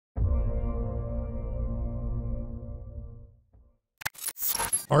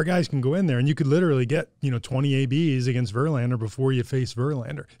our guys can go in there and you could literally get, 20 ABs against Verlander before you face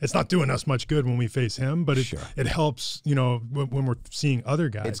Verlander. It's not doing us much good when we face him, but it helps, when we're seeing other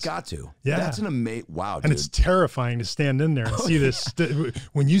guys. It's got to. Yeah. That's an amazing, wow, dude. And it's terrifying to stand in there and see this.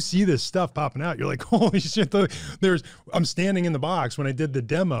 When you see this stuff popping out, you're like, holy shit. I'm standing in the box when I did the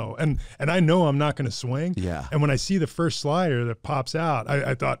demo and I know I'm not going to swing. Yeah. And when I see the first slider that pops out,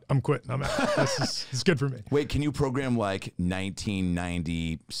 I thought, I'm quitting. I'm out. It's good for me. Wait, can you program like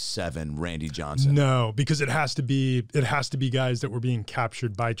 1997 Randy Johnson? No, because it has to be guys that were being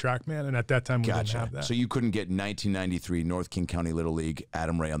captured by TrackMan, and at that time we didn't have that. So you couldn't get 1993 North King County Little League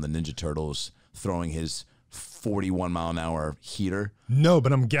Adam Ray on the Ninja Turtles throwing his 41-mile-an-hour heater? No,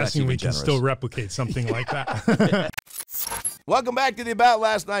 but I'm guessing we can still replicate something like that. Welcome back to the About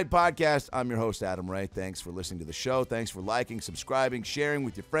Last Night podcast. I'm your host, Adam Ray. Thanks for listening to the show. Thanks for liking, subscribing, sharing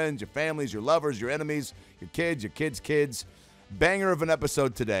with your friends, your families, your lovers, your enemies, your kids' kids. Banger of an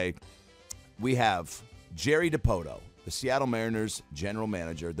episode today. We have Jerry Dipoto, the Seattle Mariners general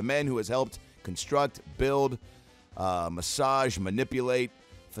manager, the man who has helped construct, build, massage, manipulate,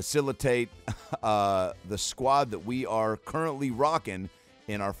 facilitate the squad that we are currently rocking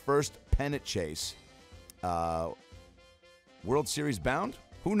in our first pennant chase. World Series bound?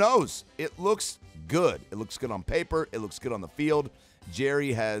 Who knows? It looks good. It looks good on paper. It looks good on the field.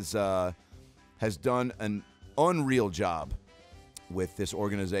 Jerry has done an unreal job with this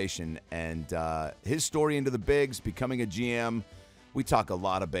organization, and his story into the bigs, becoming a GM. We talk a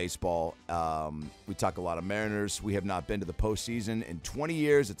lot of baseball. We talk a lot of Mariners. We have not been to the postseason in 20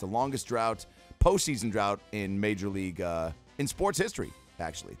 years. It's the longest postseason drought in Major League, in sports history,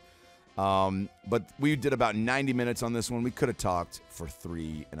 actually. But we did about 90 minutes on this one. We could have talked for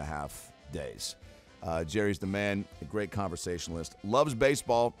 3.5 days. Jerry's the man, a great conversationalist, loves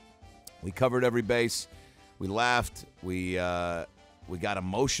baseball. We covered every base. We laughed. We got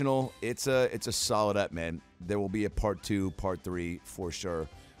emotional. It's a solid up, man. There will be a part 2, part 3 for sure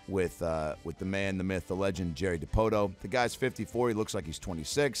with the man, the myth, the legend, Jerry Dipoto. The guy's 54. He looks like he's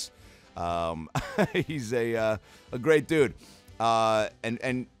 26. He's a great dude.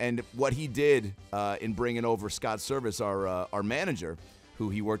 And what he did in bringing over Scott Service, our manager, who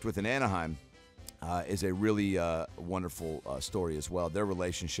he worked with in Anaheim, is a really wonderful story as well. Their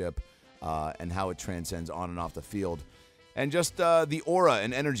relationship and how it transcends on and off the field. And just the aura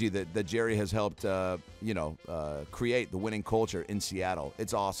and energy that Jerry has helped, create the winning culture in Seattle.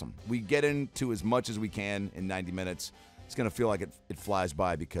 It's awesome. We get into as much as we can in 90 minutes. It's going to feel like it flies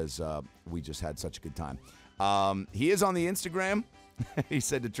by because we just had such a good time. He is on the Instagram. He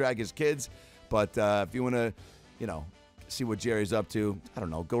said to track his kids. But if you want to, see what Jerry's up to, I don't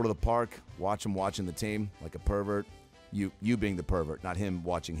know, go to the park, watch him watching the team like a pervert. You being the pervert, not him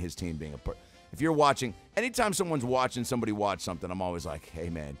watching his team being a pervert. If you're watching, anytime someone's watching somebody watch something, I'm always like, hey,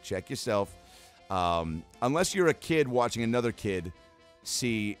 man, check yourself. Unless you're a kid watching another kid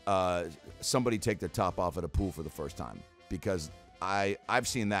see somebody take their top off at a pool for the first time. Because I've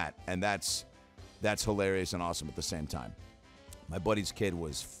seen that, and that's hilarious and awesome at the same time. My buddy's kid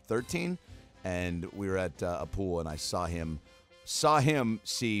was 13, and we were at a pool, and I saw him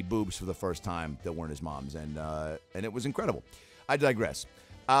see boobs for the first time that weren't his mom's, and it was incredible. I digress.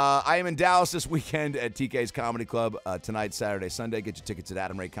 I am in Dallas this weekend at TK's Comedy Club tonight, Saturday, Sunday. Get your tickets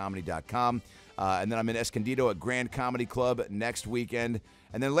at AdamRayComedy.com. And then I'm in Escondido at Grand Comedy Club next weekend.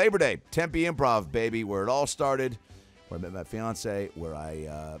 And then Labor Day, Tempe Improv, baby, where it all started, where I met my fiance, where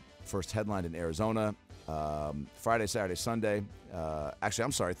I first headlined in Arizona. Friday, Saturday, Sunday. Actually,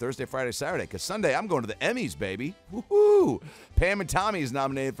 I'm sorry, Thursday, Friday, Saturday, because Sunday I'm going to the Emmys, baby. Woohoo! Pam and Tommy is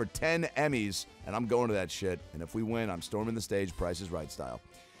nominated for 10 Emmys, and I'm going to that shit. And if we win, I'm storming the stage, Price is Right style.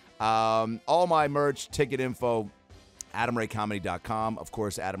 All my merch, ticket info, AdamRayComedy.com. Of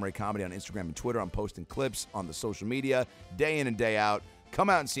course, Adam Ray Comedy on Instagram and Twitter. I'm posting clips on the social media day in and day out.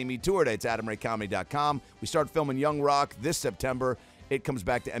 Come out and see me. Tour dates, AdamRayComedy.com. We start filming Young Rock this September. It comes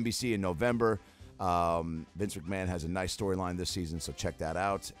back to NBC in November. Vince McMahon has a nice storyline this season, so check that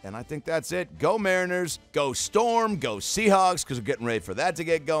out. And I think that's it. Go Mariners. Go Storm. Go Seahawks, because we're getting ready for that to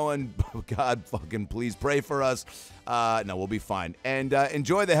get going. God fucking please pray for us. No, we'll be fine. And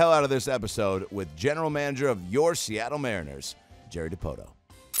enjoy the hell out of this episode with General Manager of your Seattle Mariners, Jerry Dipoto.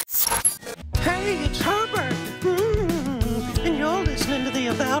 Hey, it's Herbert. And you're listening to the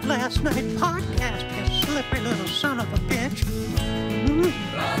About Last Night podcast, you slippery little son of a bitch.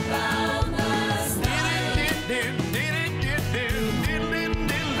 About last night.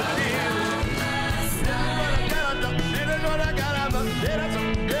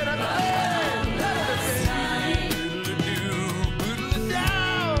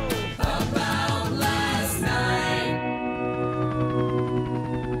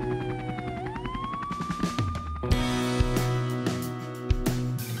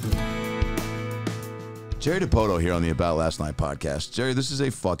 Jerry Dipoto here on the About Last Night podcast. Jerry, this is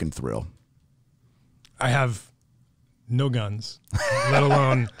a fucking thrill. I have no guns, let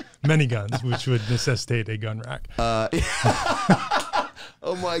alone many guns, which would necessitate a gun rack. Oh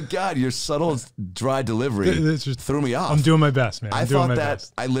my God, your subtle, dry delivery threw me off. I'm doing my best, man. I thought that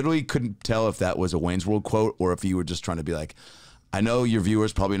I literally couldn't tell if that was a Wayne's World quote or if you were just trying to be like, I know your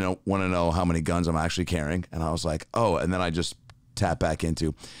viewers probably want to know how many guns I'm actually carrying. And I was like, oh, and then I just tap back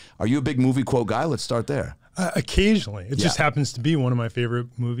into, are you a big movie quote guy? Let's start there. Occasionally. It just happens to be one of my favorite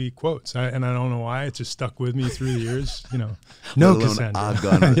movie quotes. And I don't know why. It just stuck with me through the years. You know, no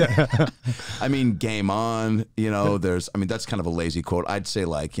Cassandra. Yeah. I mean, game on, you know, there's, I mean, that's kind of a lazy quote. I'd say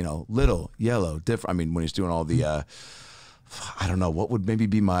like, you know, little, yellow, different. I mean, when he's doing all the, I don't know, what would maybe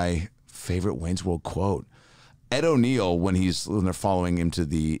be my favorite Wayne's World quote? Ed O'Neill, when they're following him through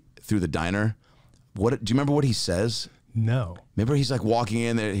the diner, do you remember what he says? No. Remember he's like walking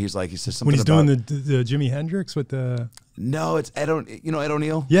in there. He says something when he's about, doing the Jimi Hendrix with the. No, it's Ed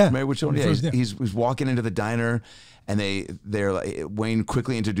O'Neill. Yeah. Remember which one? Yeah. He's walking into the diner, and they're like, Wayne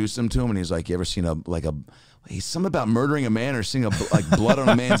quickly introduced him to him, and he's like, "You ever seen he's something about murdering a man or seeing like blood on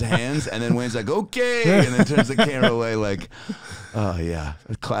a man's hands?" And then Wayne's like, "Okay," and then turns the camera away. Like, oh yeah,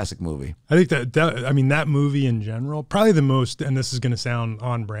 a classic movie. I think that movie in general, probably the most, and this is going to sound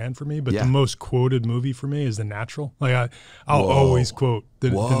on brand for me, but the most quoted movie for me is The Natural. Like I'll always quote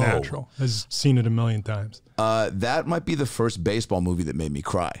the Natural. I've seen it a million times. That might be the first baseball movie that made me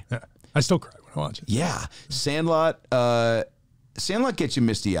cry. Yeah. I still cry when I watch it. Yeah, Sandlot gets you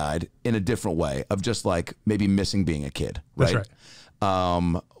misty-eyed in a different way of just like maybe missing being a kid, right? That's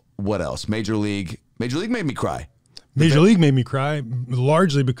right. What else? Major League made me cry. Major League made me cry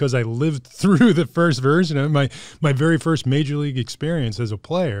largely because I lived through the first version of it. My very first Major League experience as a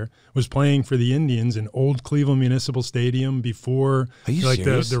player was playing for the Indians in old Cleveland Municipal Stadium before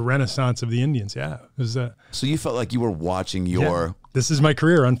the renaissance of the Indians. Yeah. It was, so you felt like you were watching your... Yeah, this is my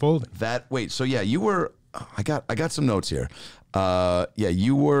career unfolding. So yeah, you were... I got some notes here. Well,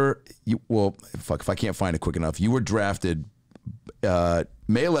 fuck, if I can't find it quick enough, you were drafted May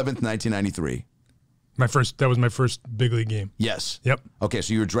 11th, 1993. That was my first big league game. Yes. Yep. Okay,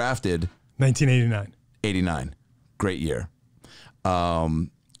 so you were drafted 1989. 89. Great year. What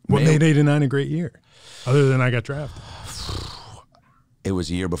made 89 a great year? Other than I got drafted. It was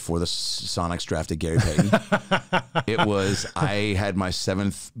a year before the Sonics drafted Gary Payton. I had my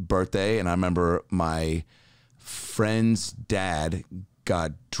 7th birthday, and I remember my friend's dad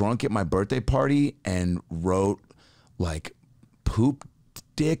got drunk at my birthday party and wrote like poop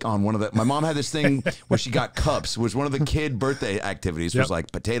dick on one of the... My mom had this thing where she got cups. It was one of the kid birthday activities. It was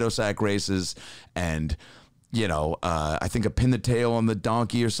like potato sack races and, you know, I think a pin the tail on the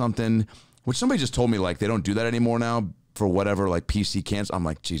donkey or something, which somebody just told me like they don't do that anymore now for whatever, like PC cancer. I'm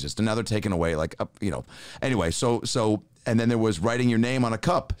like, Jesus, now they're taking away like, you know. Anyway, so and then there was writing your name on a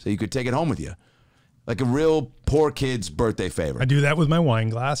cup so you could take it home with you. Like a real poor kid's birthday favor. I do that with my wine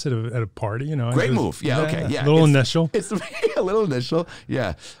glass at a party, you know. Great move. Yeah, okay. Yeah. Little initial. It's a little initial.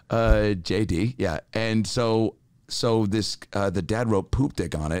 Yeah. JD. Yeah. And so this the dad wrote poop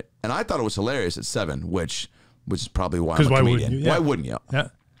dick on it, and I thought it was hilarious at 7, which is probably why I'm a comedian. Wouldn't you? Yeah. Why wouldn't you? Yeah.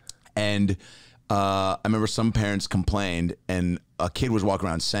 And I remember some parents complained, and a kid was walking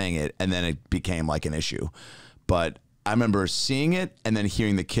around saying it, and then it became like an issue. But I remember seeing it and then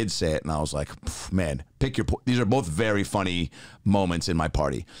hearing the kids say it, and I was like, man, these are both very funny moments in my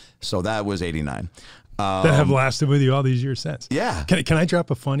party. So that was 89. That have lasted with you all these years since. Yeah. Can I drop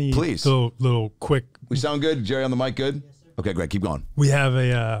a funny little quick... We sound good? Jerry on the mic good? Yes, sir. Okay, great. Keep going. We have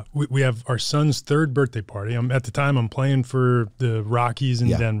we have our son's 3rd birthday party. At the time I'm playing for the Rockies in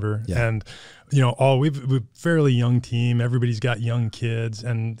Denver. Yeah. And you know, we've fairly young team. Everybody's got young kids,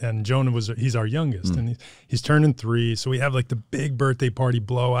 and Jonah he's our youngest, and he's turning 3. So we have like the big birthday party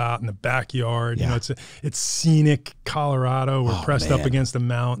blowout in the backyard. Yeah. You know, it's scenic Colorado. We're pressed up against the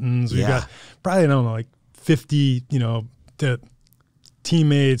mountains. We've got probably, I don't know, like 50, you know,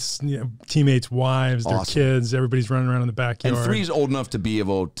 teammates, wives, their kids, everybody's running around in the backyard. And 3's old enough to be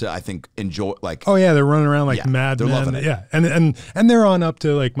able to, I think, enjoy like. Oh yeah, they're running around like mad men. They're loving it. Yeah, and they're on up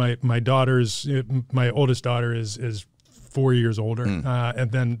to like my daughter's. My oldest daughter is 4 years older,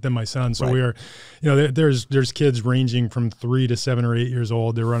 and then my son. So we are, you know, there's kids ranging from 3 to 7 or 8 years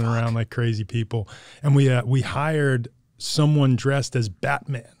old. They're running around like crazy people, and we hired someone dressed as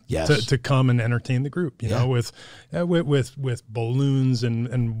Batman. Yes. To come and entertain the group, you know, with balloons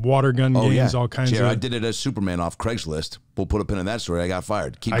and water gun games, all kinds of. I did it as Superman off Craigslist. We'll put a pin in that story. I got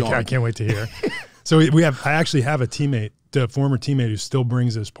fired. Keep going. I can't wait to hear. So I actually have a teammate, the former teammate, who still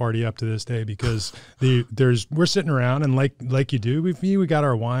brings this party up to this day, because we're sitting around, and like you do, we got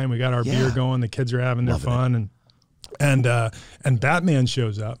our wine, we got our beer going, the kids are having their fun, and Batman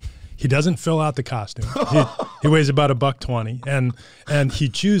shows up. He doesn't fill out the costume. He weighs about $120, and he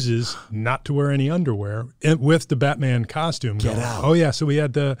chooses not to wear any underwear with the Batman costume. Get out. Oh yeah, so we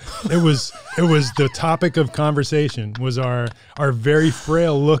had it was the topic of conversation was our very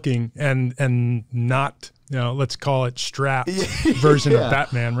frail looking and not, let's call it strapped version of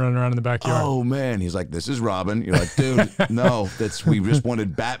Batman running around in the backyard. Oh man, he's like, this is Robin. You're like, dude, no, we just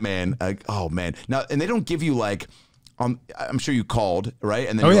wanted Batman. Oh man, now and they don't give you like. I'm sure you called, right?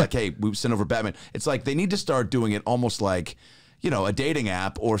 And then you're like, hey, we sent over Batman. It's like they need to start doing it almost like, a dating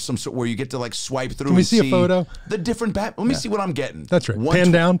app or some sort where you get to like swipe through. Can we see a photo? The different Batman. Let me see what I'm getting. That's right.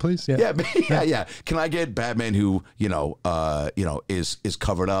 Pan down, please. Yeah. Can I get Batman who, is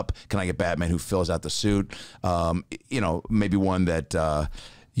covered up? Can I get Batman who fills out the suit? Maybe one that,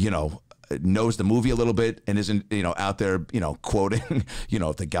 knows the movie a little bit and isn't out there quoting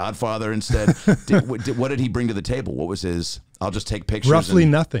The Godfather instead. What did he bring to the table? What was his? I'll just take pictures. Roughly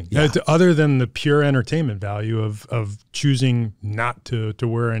nothing, other than the pure entertainment value of choosing not to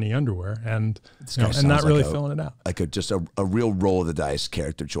wear any underwear and not really filling it out. Like just a real roll of the dice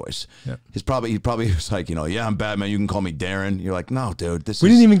character choice. Yeah. He probably was like, I'm Batman. You can call me Darren. You're like, no, dude. We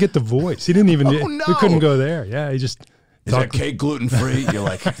didn't even get the voice. He didn't even. We couldn't go there. Yeah, he just. Is that cake gluten-free? You're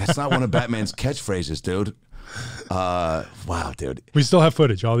like, that's not one of Batman's catchphrases, dude. Wow, dude. We still have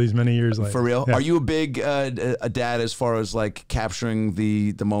footage all these many years later. For real? Yeah. Are you a big a dad as far as like capturing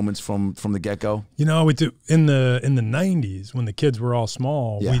the moments from the get-go? We do in the 90s when the kids were all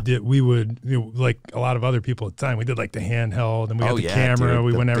small. We would like a lot of other people at the time. We did like the handheld and we had the camera. Dude,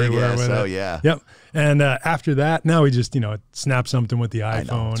 we went everywhere with it. Oh yeah. Yep. And after that, now we just snap something with the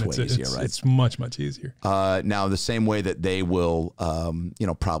iPhone. I know, it's way easier, right? It's much easier. Now the same way that they will,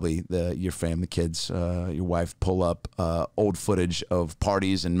 probably your family, kids, your wife pull up old footage of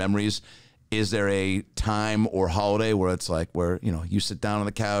parties and memories. Is there a time or holiday where it's like where you sit down on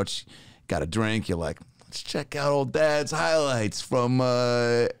the couch, got a drink, you're like, let's check out old dad's highlights from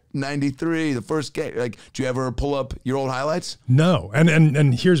 '93, the first game. Like, do you ever pull up your old highlights? No,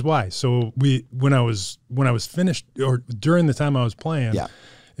 and here's why. So when I was finished, or during the time I was playing,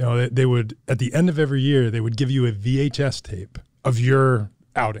 they would, at the end of every year, they would give you a VHS tape of your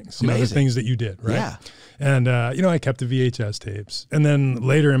outings, the things that you did, right? Yeah. And I kept the VHS tapes, and then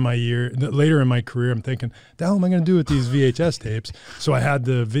later in my career, I'm thinking, the hell am I going to do with these VHS tapes? So I had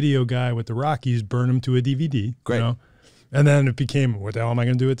the video guy with the Rockies burn them to a DVD. Great. And then it became, what the hell am I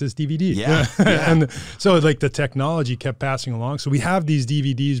going to do with this DVD? Yeah. And so like the technology kept passing along. So we have these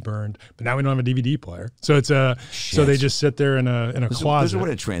DVDs burned, but now we don't have a DVD player. So it's so they just sit there in a closet. There's a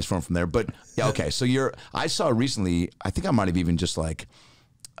way to transform from there. But yeah, okay. So I saw recently, I think I might have even just like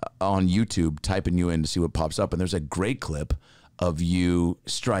on YouTube typing you in to see what pops up, and there's a great clip of you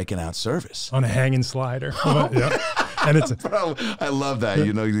striking out service on a hanging slider. And it's bro, I love that.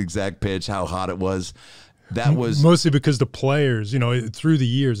 You know the exact pitch, how hot it was. That was mostly because the players, through the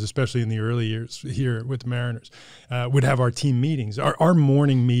years, especially in the early years here with the Mariners, would have our team meetings. Our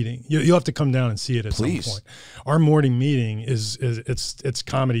morning meeting, you'll have to come down and see it at some point. Our morning meeting it's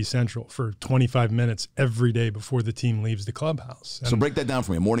Comedy Central for 25 minutes every day before the team leaves the clubhouse. So break that down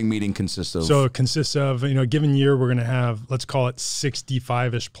for me. A morning meeting consists of? So it consists of, a given year we're going to have, let's call it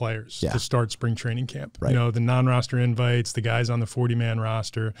 65-ish players to start spring training camp. Right. The non-roster invites, the guys on the 40-man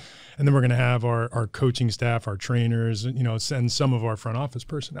roster, and then we're going to have our coaching staff, our trainers, and some of our front office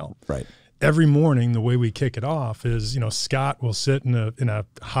personnel. Right. Every morning, the way we kick it off is, Scott will sit in a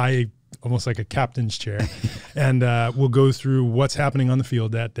high, almost like a captain's chair, and we'll go through what's happening on the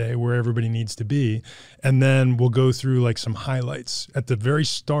field that day, where everybody needs to be, and then we'll go through like some highlights at the very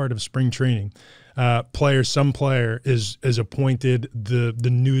start of spring training. Some player is appointed the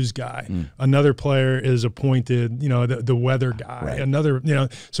news guy. Another player is appointed, the weather guy. Right. Another,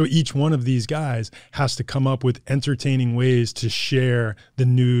 so each one of these guys has to come up with entertaining ways to share the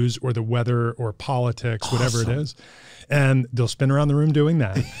news or the weather or politics, whatever it is. And they'll spin around the room doing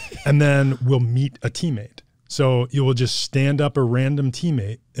that. And then we'll meet a teammate. So you will just stand up a random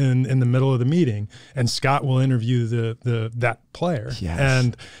teammate in the middle of the meeting, and Scott will interview that player. Yes.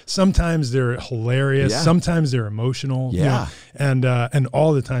 And sometimes they're hilarious, sometimes they're emotional. And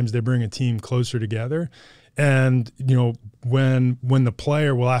all the times they bring a team closer together. And, you know, when the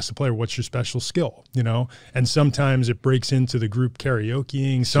player will ask the player, what's your special skill, you know? And sometimes it breaks into the group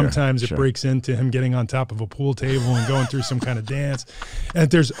karaokeing. Sometimes it breaks into him getting on top of a pool table and going through some kind of dance. And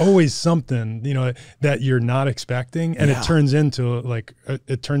there's always something, you know, that you're not expecting. And it turns into like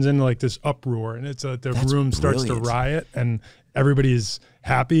this uproar, and it's the room starts to riot, and everybody is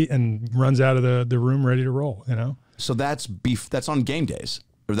happy and runs out of the room ready to roll, you know? So that's on game days,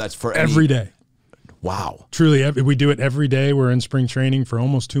 or that's for every day. Wow. Truly, we do it every day. We're in spring training for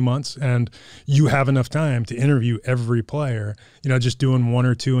almost 2 months, and you have enough time to interview every player, you know, just doing 1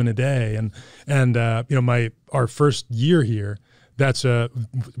 or 2 in a day. And you know, our first year here, that's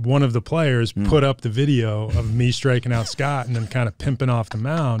one of the players put up the video of me striking out Scott and then kind of pimping off the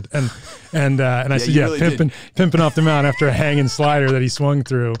mound. And I said, really pimping off the mound after a hanging slider that he swung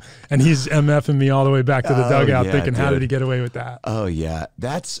through. And he's MFing me all the way back to the dugout thinking, how did he get away with that? Oh, yeah.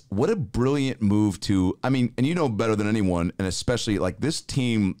 What a brilliant move to, I mean, and you know better than anyone, and especially like this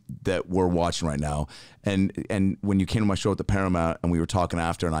team that we're watching right now. And when you came to my show at the Paramount and we were talking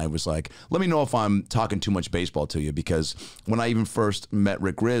after, and I was like, let me know if I'm talking too much baseball to you, because when I even first met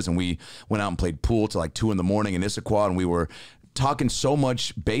Rick Riz and we went out and played pool till like 2 in the morning in Issaquah, and we were talking so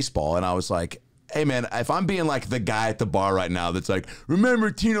much baseball, and I was like, hey man, if I'm being like the guy at the bar right now that's like,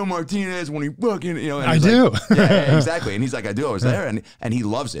 remember Tino Martinez when he fucking, you know, and I do. Like, yeah, exactly. And he's like, I do. I was there, and he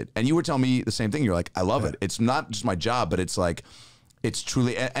loves it. And you were telling me the same thing. You're like, I love it. It's not just my job, but it's like, it's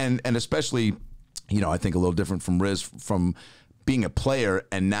truly, and especially, you know, I think a little different from Riz, from being a player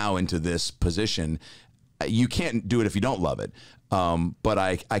and now into this position. You can't do it if you don't love it. But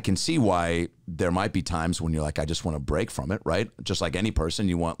I can see why there might be times when you're like, I just want to break from it, right? Just like any person,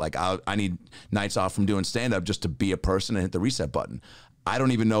 you want, like, I need nights off from doing stand-up just to be a person and hit the reset button. I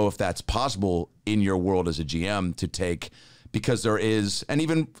don't even know if that's possible in your world as a GM to take, because there is, and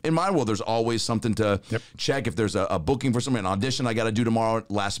even in my world, there's always something to check. If there's a booking for something, an audition I got to do tomorrow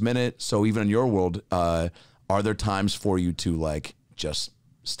last minute. So even in your world, are there times for you to like just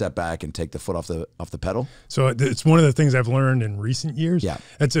step back and take the foot off the pedal? So it's one of the things I've learned in recent years. Yeah.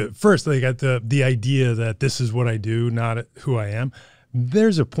 It's first, like, at the idea that this is what I do, not who I am.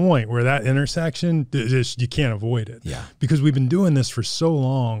 There's a point where that intersection, you can't avoid it. Yeah. Because we've been doing this for so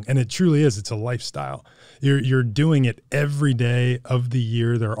long, and it truly is. It's a lifestyle. You're doing it every day of the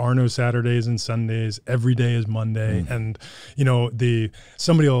year. There are no Saturdays and Sundays. Every day is Monday. And, you know,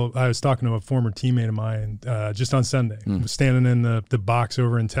 I was talking to a former teammate of mine just on Sunday, standing in the box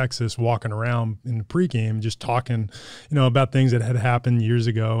over in Texas, walking around in the pregame, just talking, you know, about things that had happened years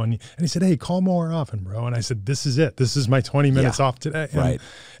ago. And he said, hey, call more often, bro. And I said, this is it. This is my 20 minutes off today.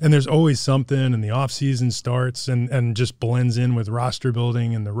 And there's always something, and the off season starts and just blends in with roster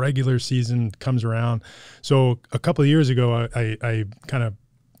building, and the regular season comes around. So a couple of years ago, I kind of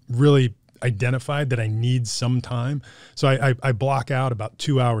really identified that I need some time. So I block out about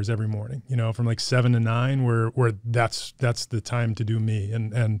 2 hours every morning, you know, from like 7 to 9, where that's the time to do me,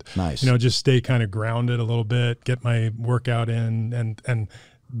 and nice. You know, just stay kind of grounded a little bit, get my workout in, and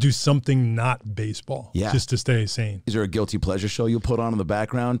do something not baseball, just to stay sane. Is there a guilty pleasure show you put on in the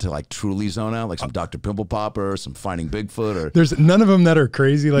background to like truly zone out, like some Dr. Pimple Popper or some Finding Bigfoot? Or there's none of them that are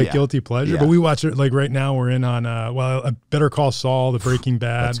crazy like guilty pleasure, but we watch it. Like right now we're in on a Better Call Saul, the Breaking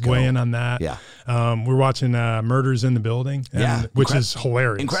Bad, weigh in on that. We're watching Murders in the Building, which is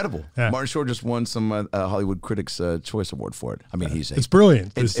hilarious. Incredible. Martin Short just won some Hollywood Critics Choice Award for it. I mean, it's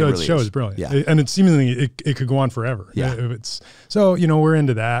brilliant. It show is brilliant. And it's seemingly it could go on forever. So, you know, we're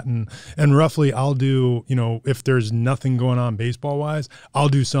into that. And roughly I'll do, you know, if there's nothing going on baseball wise, I'll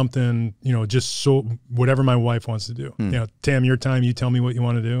do something, you know, just so whatever my wife wants to do. You know, Tam, your time, you tell me what you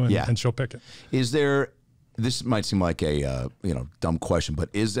want to do, and she'll pick it. Is there, this might seem like a you know, dumb question, but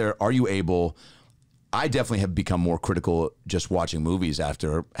are you able, I definitely have become more critical just watching movies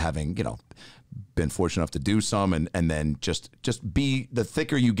after having, you know, been fortunate enough to do some, and then just be, the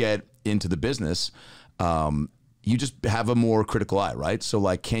thicker you get into the business, you just have a more critical eye, right? So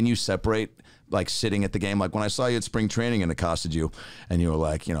like, can you separate like sitting at the game? Like when I saw you at spring training and accosted you, and you were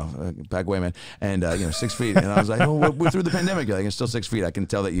like, you know, back away, man, and you know, 6 feet, and I was like, oh, we're through the pandemic. You're like, it's still 6 feet. I can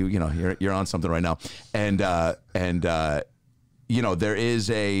tell that you know, you're on something right now, and you know, there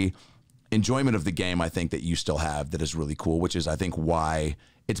is a enjoyment of the game, I think, that you still have that is really cool, which is, I think, why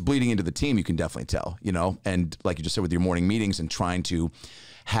it's bleeding into the team. You can definitely tell, you know, and like you just said with your morning meetings and trying to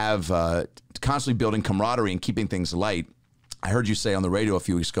have constantly building camaraderie and keeping things light. I heard you say on the radio a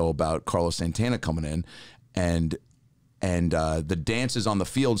few weeks ago about Carlos Santana coming in, and the dances on the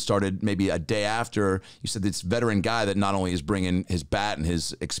field started maybe a day after. You said this veteran guy that not only is bringing his bat and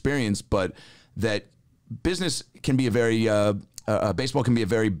his experience, but that business can be a very baseball can be a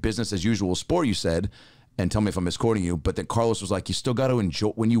very business as usual sport, you said. and tell me if I'm misquoting you, but that Carlos was like, you still got to enjoy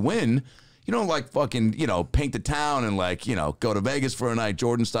when you win. You don't like fucking, you know, paint the town and like, you know, go to Vegas for a night,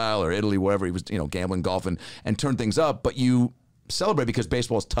 Jordan style, or Italy, wherever he was, you know, gambling, golfing, and turn things up. But you celebrate because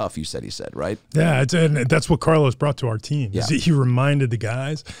baseball is tough, he said, right? Yeah, and that's what Carlos brought to our team. Yeah. He reminded the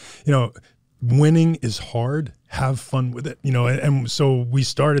guys, you know, winning is hard. Have fun with it, you know, and so we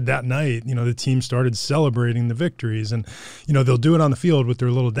started that night. You know, the team started celebrating the victories, and you know they'll do it on the field with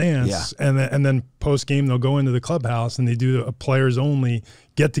their little dance, and then post game they'll go into the clubhouse and they do a players only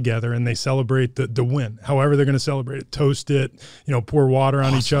get together and they celebrate the win. However they're going to celebrate it, toast it, you know, pour water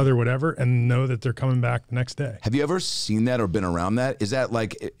on each other, whatever, and know that they're coming back the next day. Have you ever seen that or been around that? Is that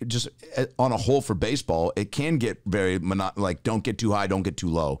like just on a whole for baseball? It can get very like don't get too high, don't get too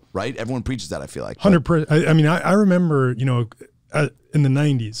low, right? Everyone preaches that. I feel like 100%. I mean, I remember, you know, in the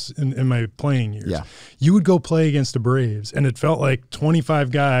 90s, in my playing years, you would go play against the Braves, and it felt like 25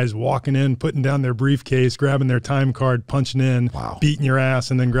 guys walking in, putting down their briefcase, grabbing their time card, punching in, beating your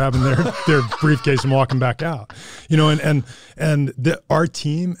ass, and then grabbing their briefcase and walking back out. You know, and our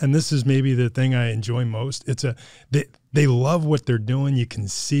team, and this is maybe the thing I enjoy most, they love what they're doing. You can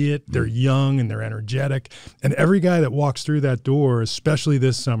see it. They're young and they're energetic. And every guy that walks through that door, especially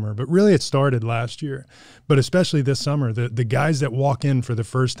this summer, but really it started last year, but especially this summer, the guys that walk in for the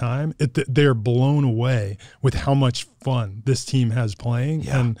first time, they're blown away with how much fun this team has playing.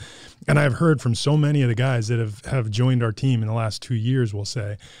 Yeah. And I've heard from so many of the guys that have joined our team in the last 2 years, will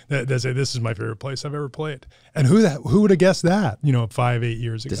say, that say, this is my favorite place I've ever played. And who would have guessed that, you know, 5-8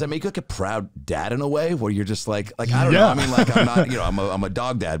 years ago? Does that make you like a proud dad in a way where you're just like I don't know. I mean, like I'm not, you know, I'm a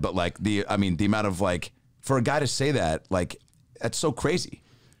dog dad, but like the amount of like, for a guy to say that, like, that's so crazy.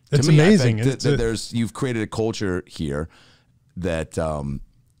 It's to me, amazing. I think that you've created a culture here that,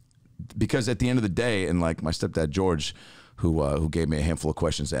 because at the end of the day, and like my stepdad, George, who gave me a handful of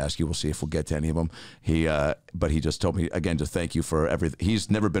questions to ask you. We'll see if we'll get to any of them. But he just told me, again, to thank you for everything. He's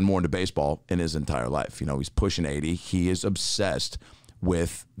never been more into baseball in his entire life. You know, he's pushing 80. He is obsessed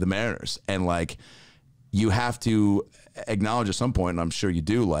with the Mariners. And like, you have to acknowledge at some point, and I'm sure you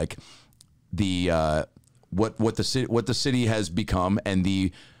do, like what the city has become,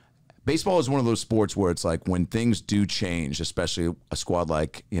 and baseball is one of those sports where it's like when things do change, especially a squad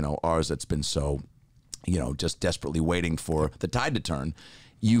like, you know, ours that's been so, you know, just desperately waiting for the tide to turn.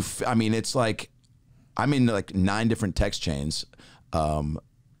 I mean, it's like I'm in like 9 different text chains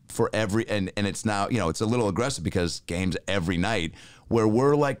for every, and it's now, you know, it's a little aggressive because games every night where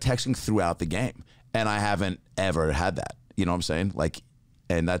we're like texting throughout the game, and I haven't ever had that. You know what I'm saying? Like,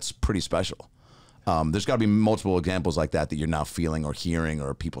 and that's pretty special. There's got to be multiple examples like that you're now feeling or hearing,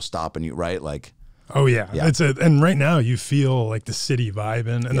 or people stopping you, right? Like, oh yeah. And right now you feel like the city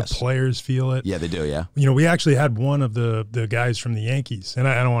vibing, and the players feel it. Yeah, they do. Yeah. You know, we actually had one of the guys from the Yankees, and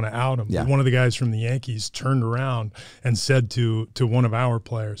I don't want to out him, but one of the guys from the Yankees turned around and said to one of our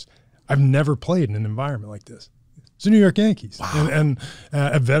players, "I've never played in an environment like this." It's the New York Yankees. Wow. And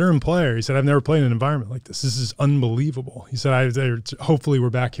a veteran player, he said, "I've never played in an environment like this. This is unbelievable." He said, hopefully we're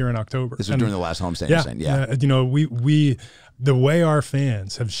back here in October. This was during the last homestand, you're saying. Yeah. You know, the way our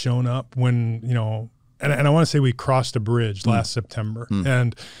fans have shown up when, you know, and I want to say we crossed a bridge last September,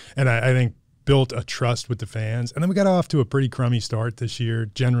 and I think built a trust with the fans. And then we got off to a pretty crummy start this year,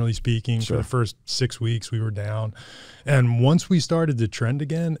 generally speaking. For the first 6 weeks, we were down. And once we started to trend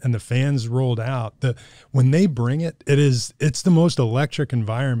again and the fans rolled out, when they bring it, it's the most electric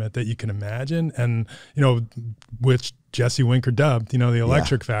environment that you can imagine. And, you know, which Jesse Winker dubbed, you know, the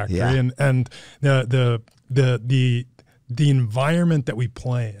electric factory. Yeah. And the environment that we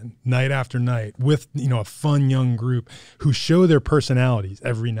play in night after night with, you know, a fun young group who show their personalities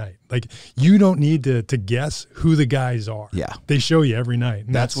every night. Like, you don't need to guess who the guys are. Yeah. They show you every night.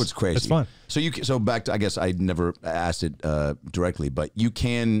 And that's what's crazy. It's fun. So back to, I guess I never asked it directly, but you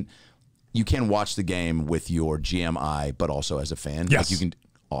can watch the game with your GM eye, but also as a fan. Yes. Like you can.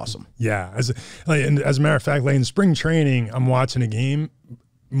 Awesome. Yeah. As a matter of fact, like in spring training, I'm watching a game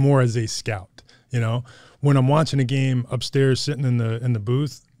more as a scout, you know. When I'm watching a game upstairs, sitting in the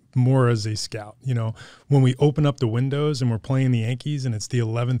booth, more as a scout. You know, when we open up the windows and we're playing the Yankees and it's the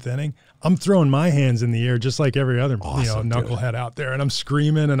 11th inning, I'm throwing my hands in the air just like every other knucklehead out there, and I'm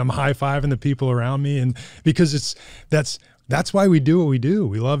screaming and I'm high-fiving the people around me, and because that's why we do what we do.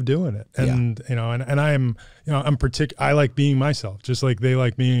 We love doing it, and you know, and I'm, you know, I like being myself, just like they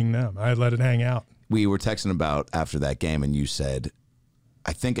like being them. I let it hang out. We were texting about after that game, and you said,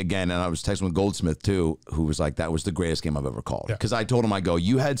 I think, again, and I was texting with Goldsmith too, who was like, that was the greatest game I've ever called. Because I told him, I go,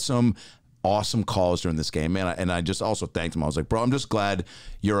 you had some awesome calls during this game, man. And I just also thanked him. I was like, bro, I'm just glad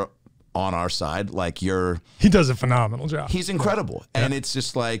you're on our side. Like, he does a phenomenal job. He's incredible. And it's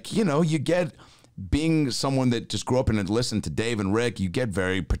just like, you know, you get, being someone that just grew up and had listened to Dave and Rick, you get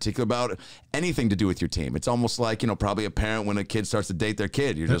very particular about anything to do with your team. It's almost like, you know, probably a parent when a kid starts to date their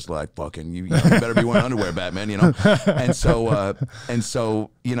kid. You're just like, fucking, you better be wearing underwear, Batman, you know? And so,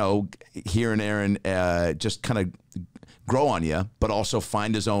 you know, hearing Aaron just kind of grow on you, but also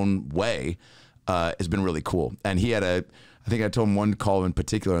find his own way has been really cool. And he had I think I told him one call in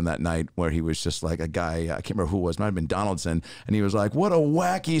particular on that night where he was just like a guy, I can't remember who it was, might have been Donaldson, and he was like, what a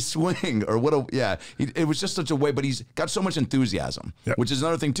wacky swing, or what a, yeah, it was just such a way, but he's got so much enthusiasm, which is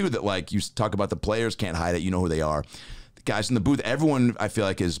another thing too, that like you talk about the players can't hide it, you know who they are. The guys in the booth, everyone I feel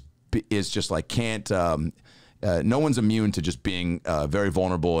like is just like can't, no one's immune to just being very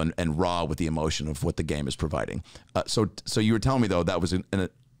vulnerable and raw with the emotion of what the game is providing. So you were telling me though, that was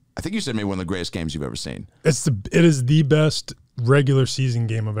I think you said maybe one of the greatest games you've ever seen. It is the best regular season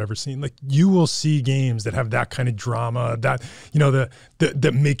game I've ever seen. Like, you will see games that have that kind of drama, that, you know,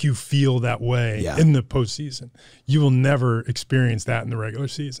 that make you feel that way in the postseason. You will never experience that in the regular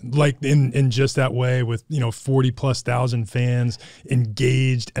season, like in just that way with, you know, 40,000+ fans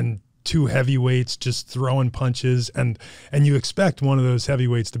engaged and two heavyweights just throwing punches, and you expect one of those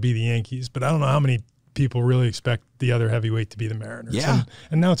heavyweights to be the Yankees, but I don't know how many people really expect the other heavyweight to be the Mariners. Yeah.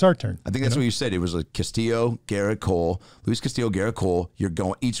 And now it's our turn. I think that's what you said. It was like Castillo, Garrett Cole, Luis Castillo, Garrett Cole. You're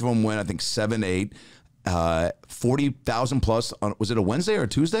going, each of them went, I think, 7-8, 40,000+ on, was it a Wednesday or a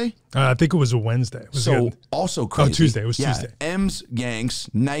Tuesday? I think it was a Wednesday. It was also crazy. Oh, Tuesday. It was Tuesday. M's Yanks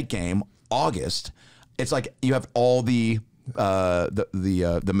night game, August. It's like you have all the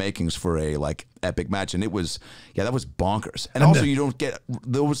makings for a like epic match, and it was, that was bonkers. And also you don't get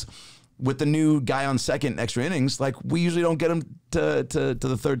those with the new guy on second extra innings, like we usually don't get him to the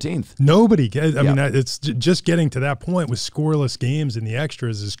 13th. Nobody gets, I mean, it's just getting to that point with scoreless games and the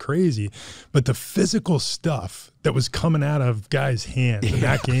extras is crazy. But the physical stuff that was coming out of guys' hands in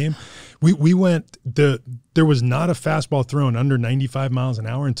that game, we went, there was not a fastball thrown under 95 miles an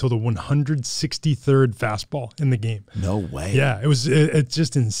hour until the 163rd fastball in the game. No way. Yeah, it's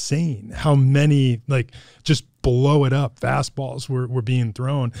just insane how many, like, just blow it up fastballs were being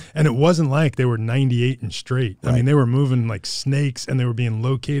thrown. And it wasn't like they were 98 and straight. Right. I mean, they were moving like snakes and they were being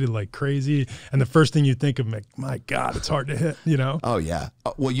located like crazy. And the first thing you think of, like, my God, it's hard to hit, you know? Oh, yeah.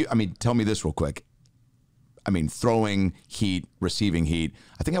 Well, I mean, tell me this real quick. I mean, throwing heat, receiving heat.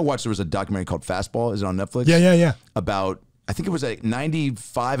 I think I watched, there was a documentary called Fastball. Is it on Netflix? Yeah. About, I think it was like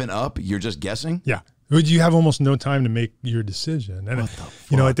 95 and up. You're just guessing? Yeah. You have almost no time to make your decision. And,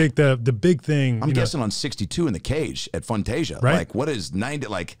 you know, I think the big thing. I'm guessing on 62 in the cage at Funtasia. Right? Like, what is 90?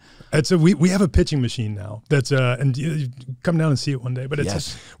 Like, we have a pitching machine now that's, and you come down and see it one day, but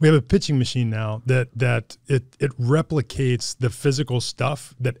we have a pitching machine now that it replicates the physical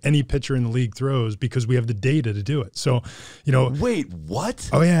stuff that any pitcher in the league throws because we have the data to do it. So, you know. Wait, what?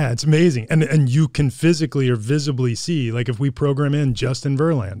 Oh, yeah, it's amazing. And you can physically or visibly see, like if we program in Justin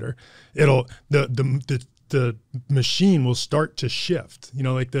Verlander, it'll, the machine will start to shift. You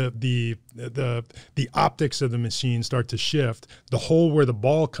know, like the optics of the machine start to shift. The hole where the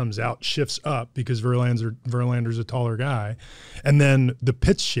ball comes out shifts up because Verlander's a taller guy, and then the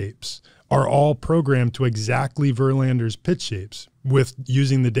pitch shapes are all programmed to exactly Verlander's pitch shapes with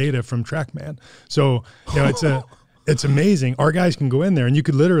using the data from TrackMan. So, you know, it's amazing. Our guys can go in there and you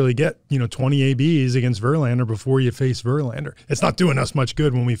could literally get, you know, 20 ABs against Verlander before you face Verlander. It's not doing us much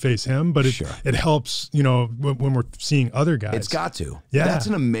good when we face him, but it helps, you know, when we're seeing other guys. It's got to. Yeah. That's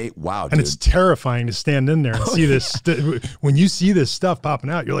an amazing, wow, dude. And it's terrifying to stand in there and see this. When you see this stuff popping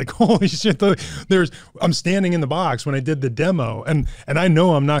out, you're like, holy shit. I'm standing in the box when I did the demo and I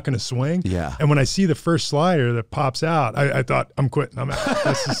know I'm not going to swing. Yeah. And when I see the first slider that pops out, I thought, I'm quitting. I'm out.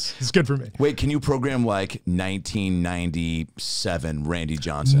 It's good for me. Wait, can you program like 1997 Randy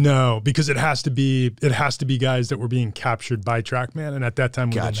Johnson? No, because it has to be guys that were being captured by TrackMan, and at that time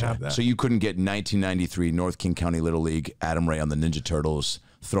we didn't have that. So you couldn't get 1993 North King County Little League Adam Ray on the Ninja Turtles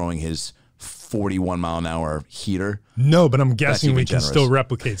throwing his 41-mile-an-hour heater? No, but I'm guessing we can still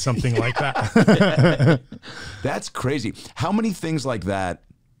replicate something like that. That's crazy. How many things like that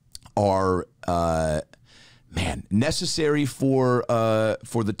are man, necessary for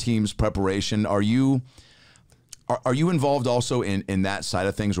the team's preparation? Are you involved also in that side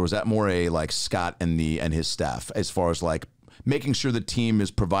of things, or is that more a like Scott and his staff as far as like making sure the team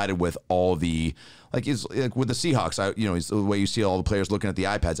is provided with all the like with the Seahawks? You know, it's the way you see all the players looking at the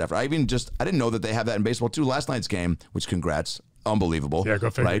iPads after. I didn't know that they have that in baseball too. Last night's game, which congrats, unbelievable. Yeah, go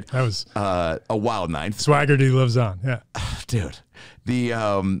figure. Right? That was a wild night. Swaggerty lives on. Yeah, dude.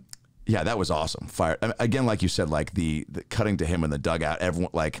 Yeah, that was awesome. Fire again, like you said, like the cutting to him in the dugout.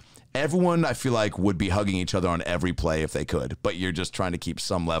 everyone, I feel like, would be hugging each other on every play if they could, but you're just trying to keep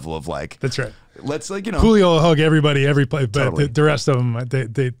some level of like. That's right. Let's Julio will hug everybody every play, but totally. the rest of them,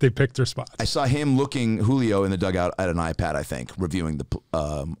 they picked their spots. I saw him Julio in the dugout at an iPad, I think, reviewing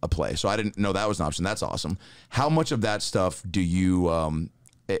a play. So I didn't know that was an option. That's awesome. How much of that stuff do you?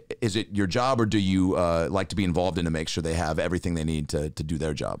 Is it your job, or do you like to be involved in to make sure they have everything they need to do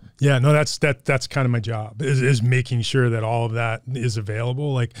their job? Yeah, no, that's kind of my job, is making sure that all of that is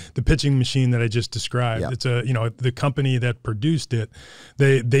available. Like the pitching machine that I just described, it's the company that produced it,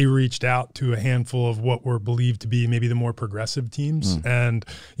 they reached out to a handful of what were believed to be maybe the more progressive teams, and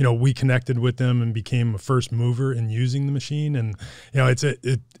we connected with them and became a first mover in using the machine, and it's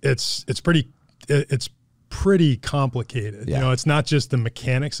pretty complicated. It's not just the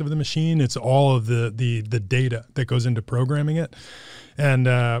mechanics of the machine, it's all of the data that goes into programming it. And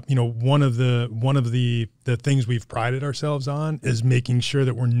one of the things we've prided ourselves on is making sure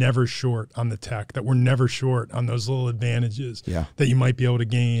that we're never short on the tech, that we're never short on those little advantages that you might be able to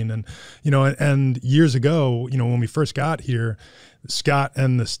gain. And and years ago, when we first got here, Scott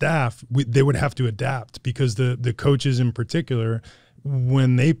and the staff, they would have to adapt, because the coaches in particular,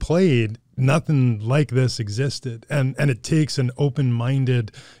 when they played, nothing like this existed, and it takes an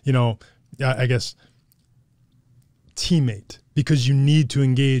open-minded, I guess, teammate, because you need to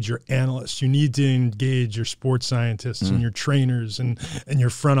engage your analysts, you need to engage your sports scientists and your trainers and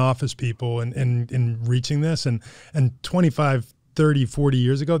your front office people in reaching this, and 25, 30, 40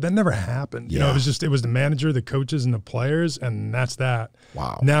 years ago, that never happened. It was the manager, the coaches, and the players, and that's that.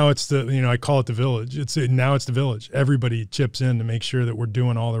 Wow. Now it's I call it the village. Now it's the village. Everybody chips in to make sure that we're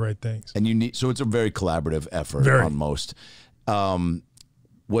doing all the right things. And so it's a very collaborative effort on most.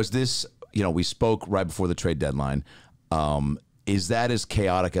 Was this, we spoke right before the trade deadline. Is that as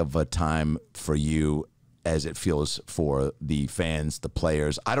chaotic of a time for you as it feels for the fans, the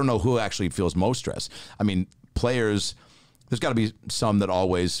players? I don't know who actually feels most stress. I mean, players, there's got to be some that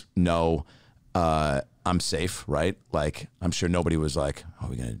always know I'm safe, right? Like, I'm sure nobody was like,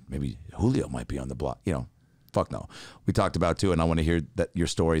 maybe Julio might be on the block. Fuck no. We talked about too, and I want to hear your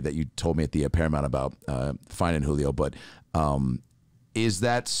story that you told me at the Paramount about finding Julio. But is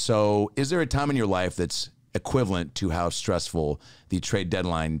there a time in your life that's equivalent to how stressful the trade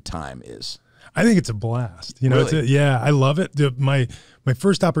deadline time is? I think it's a blast. Really? I love it. My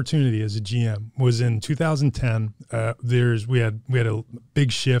first opportunity as a GM was in 2010. We had a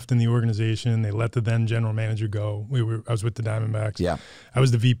big shift in the organization. They let the then general manager go. I was with the Diamondbacks. Yeah, I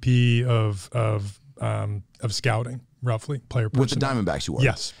was the VP of scouting, roughly player personnel. With the Diamondbacks, you were.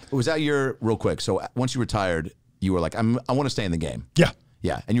 Yes. Was that real quick? So once you retired, you were like, I want to stay in the game. Yeah.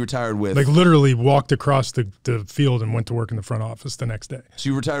 Yeah, and you retired with... Like literally walked across the field and went to work in the front office the next day.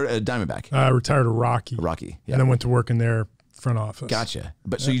 So you retired at Diamondback? I retired at Rocky. Rocky, yeah. And then went to work in their front office. Gotcha.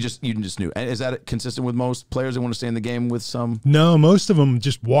 But so you just knew. And is that consistent with most players that want to stay in the game with some? No, most of them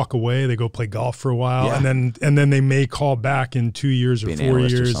just walk away. They go play golf for a while, and then they may call back in 2 years or 4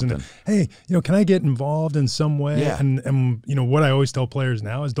 years and, hey, can I get involved in some way? Yeah. And what I always tell players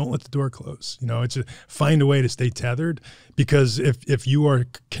now is don't let the door close. It's find a way to stay tethered, because if you are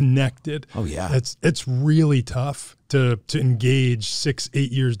connected, it's really tough to engage 6-8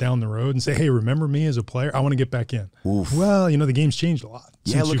 years down the road and say, hey, remember me as a player? I want to get back in. Oof. Well, the game's changed a lot.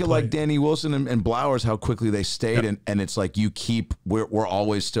 Yeah, look at like Danny Wilson and Blowers, how quickly they stayed, and it's like we're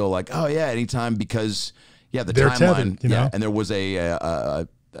always still like, oh yeah, anytime, because the they're timeline, tethered, and there was a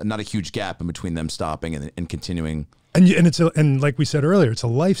not a huge gap in between them stopping and continuing. And like we said earlier, it's a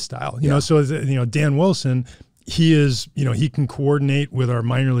lifestyle. So Dan Wilson, he is, he can coordinate with our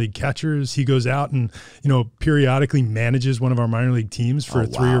minor league catchers. He goes out and, periodically manages one of our minor league teams for a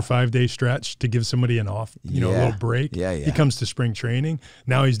 3 or 5 day stretch to give somebody a little break. Yeah. He comes to spring training.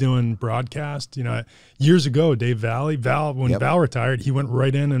 Now he's doing broadcast. Years ago, when Val retired, he went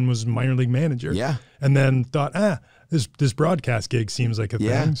right in and was minor league manager. Yeah. And then thought, this broadcast gig seems like a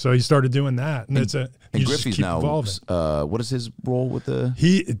thing. So he started doing that. And Griffey's now, what is his role with the?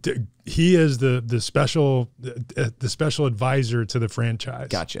 He is the special advisor to the franchise.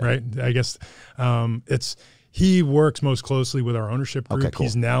 Gotcha. Right. I guess he works most closely with our ownership group. Okay, cool.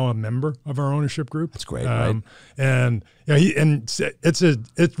 He's now a member of our ownership group. That's great. Right? And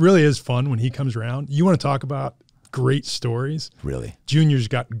it really is fun when he comes around. You want to talk about great stories? Really, Junior's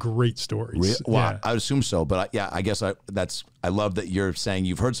got great stories. Well, I would assume so, but I guess I love that you're saying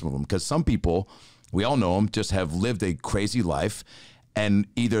you've heard some of them, because some people, we all know them, just have lived a crazy life, and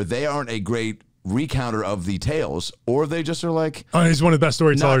either they aren't a great recounter of the tales, or they just are like, oh, he's one of the best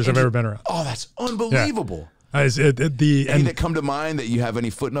storytellers I've ever been around. Oh, that's unbelievable. Yeah. Any that come to mind that you have any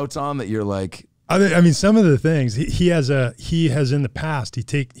footnotes on that you're like, I mean, some of the things he has in the past,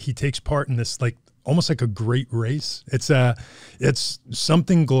 he takes part in this like almost like a great race. It's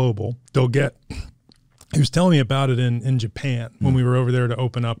something global. They'll get. He was telling me about it in Japan when we were over there to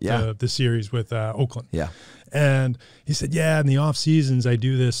open up the series with Oakland. Yeah. And he said, yeah, in the off seasons, I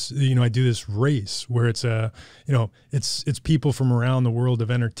do this, I do this race where it's it's people from around the world of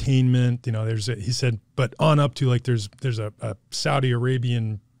entertainment. He said, but on up to like, there's a Saudi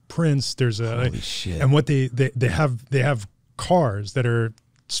Arabian prince. Holy shit. And what they have cars that are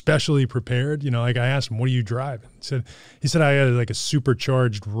specially prepared. Like I asked him, what do you drive? He said I had like a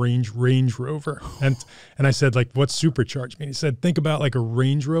supercharged Range Rover. And I said, like, what's supercharged mean? He said, think about like a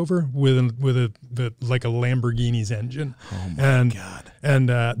Range Rover with like a Lamborghini's engine. Oh my God. And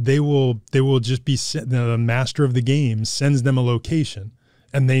they will just be the master of the game sends them a location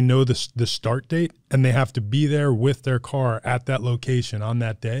and they know the start date and they have to be there with their car at that location on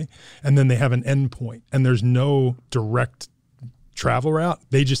that day. And then they have an end point and there's no direct travel route.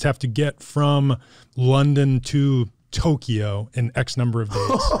 They just have to get from London to Tokyo in X number of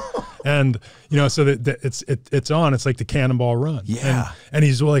days. And so that it's on. It's like the Cannonball Run. Yeah. And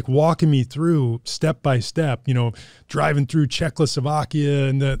he's like walking me through step by step. Driving through Czechoslovakia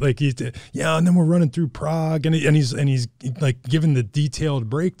and and then we're running through Prague and he's like giving the detailed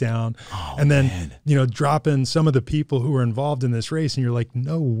breakdown. Oh, and then man. dropping some of the people who are involved in this race, and you're like,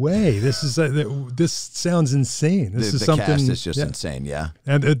 no way. This sounds insane. This is something. The cast is just insane. Yeah.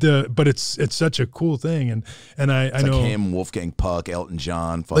 And but it's such a cool thing. And I know like him, Wolfgang Puck, Elton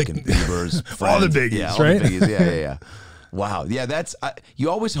John, fucking Bieber's friend. All the biggies, yeah, right? All the biggies. Yeah. Wow. Yeah, that's you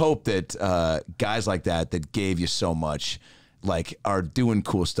always hope that guys like that gave you so much like are doing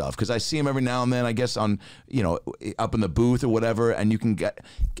cool stuff, because I see him every now and then, I guess on up in the booth or whatever, and you can get,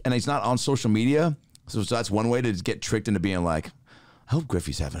 and he's not on social media, so that's one way to get tricked into being like, I hope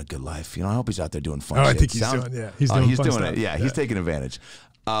Griffey's having a good life. I hope he's out there doing fun shit. I think he's doing it. Yeah, he's taking advantage.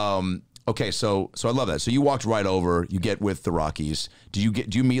 Okay, so I love that. So you walked right over. You get with the Rockies. Do you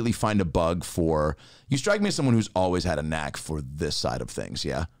immediately find a bug for? You strike me as someone who's always had a knack for this side of things.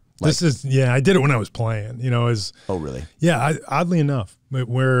 Yeah, like, I did it when I was playing. Oh really? Yeah, oddly enough,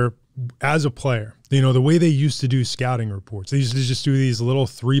 where as a player, the way they used to do scouting reports, they used to just do these little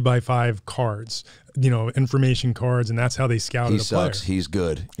 3x5 cards, information cards, and that's how they scouted a player. He sucks. He's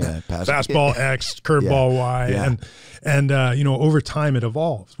good. Yeah, fastball X, curveball Y, and over time it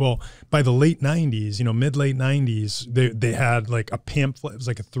evolves. Well, by the late '90s, mid-late '90s, they had like a pamphlet. It was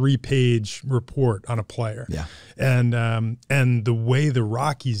like a 3-page report on a player. Yeah, and the way the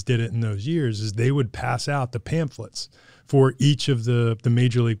Rockies did it in those years is they would pass out the pamphlets for each of the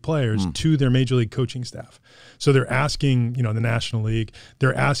major league players to their major league coaching staff. So they're asking, the National League,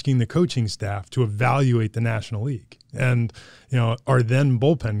 they're asking the coaching staff to evaluate the National League. And, our then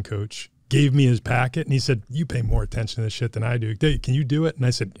bullpen coach gave me his packet and he said, you pay more attention to this shit than I do. Can you do it? And I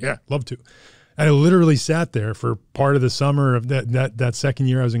said, yeah, love to. And I literally sat there for part of the summer of that second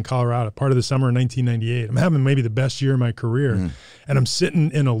year I was in Colorado, part of the summer of 1998. I'm having maybe the best year of my career. And I'm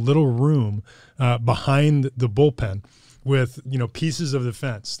sitting in a little room behind the bullpen with pieces of the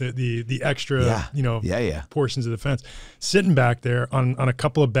fence, the extra portions of the fence, sitting back there on a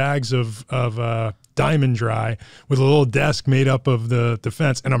couple of bags of Diamond Dry with a little desk made up of the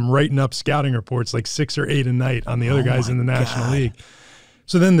fence, and I'm writing up scouting reports like 6 or 8 a night on the other guys in the National League.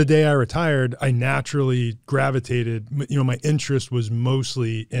 So then the day I retired, I naturally gravitated. My interest was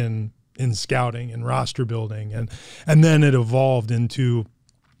mostly in scouting and roster building, and then it evolved into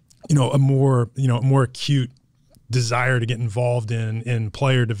a more acute desire to get involved in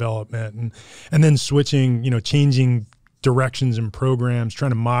player development and then switching, changing directions and programs,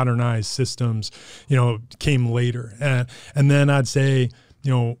 trying to modernize systems, came later. And then I'd say,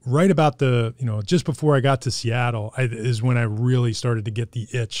 right about just before I got to Seattle is when I really started to get the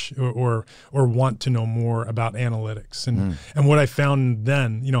itch or want to know more about analytics. And what I found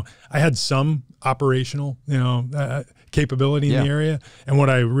then, I had some operational, capability in the area. And what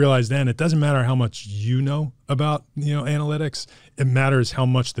I realized then, it doesn't matter how much you know about, analytics. It matters how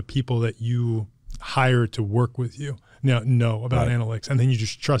much the people that you hire to work with you know about analytics. And then you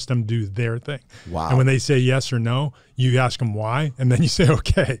just trust them to do their thing. Wow. And when they say yes or no, you ask them why, and then you say,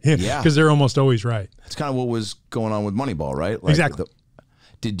 okay. Yeah. Because they're almost always right. It's kind of what was going on with Moneyball, right? Like exactly.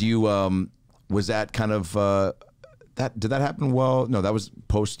 Did you, was that kind of, did that happen? Well, no, that was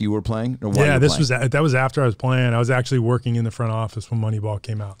post you were playing. Or while that was after I was playing. I was actually working in the front office when Moneyball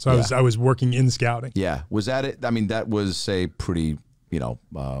came out. So I was working in scouting. Yeah, was that it? I mean, that was a pretty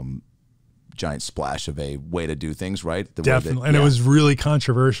giant splash of a way to do things, right? Definitely, and it was really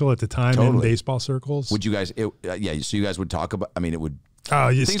controversial at the time in baseball circles. Would you guys? So you guys would talk about. I mean, it would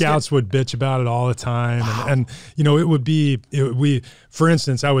Scouts would bitch about it all the time. And you know, for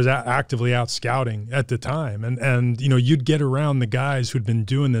instance, I was actively out scouting at the time. And you know, you'd get around the guys who'd been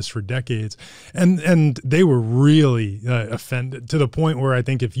doing this for decades. And they were really offended, to the point where I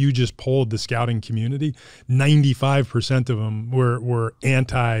think if you just polled the scouting community, 95% of them were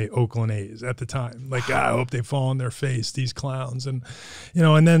anti-Oakland A's at the time. Like, I hope they fall on their face, these clowns. And, you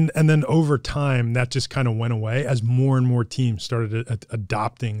know, and then over time, that just kind of went away as more and more teams started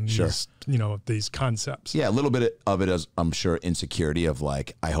adopting these, you know, these concepts. Yeah, a little bit of it is, I'm sure, insecurity of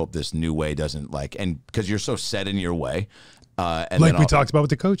like, I hope this new way doesn't like, and because you're so set in your way. And like we talked about with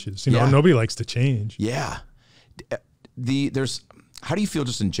the coaches, you know, nobody likes to change. Yeah. How do you feel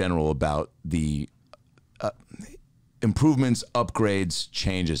just in general about the improvements, upgrades,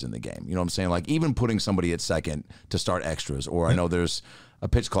 changes in the game? You know what I'm saying? Like even putting somebody at second to start extras, or I know there's a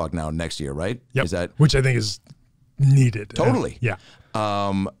pitch clock now next year, right? Yep. Is that, which I think is needed. Totally. Yeah.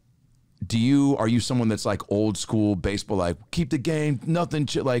 Are you someone that's like old school baseball, like keep the game, nothing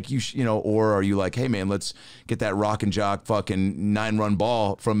like you know, or are you like, hey man, let's get that rock and jock fucking 9-run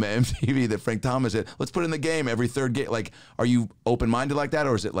ball from MTV that Frank Thomas hit. Let's put it in the game every third game. Like, are you open-minded like that,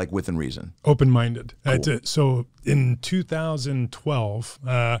 or is it like within reason? Open-minded. Cool. So in 2012,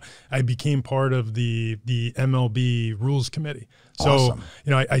 I became part of the MLB Rules Committee. So, awesome.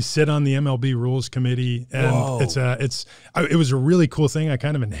 You know, I sit on the MLB Rules Committee, and it was a really cool thing. I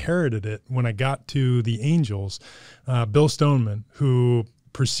kind of inherited it when I got to the Angels. Bill Stoneman, who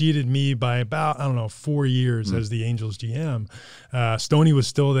preceded me by about, I don't know, 4 years as the Angels GM. Stoney was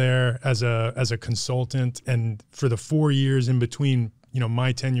still there as a consultant, and for the 4 years in between, you know,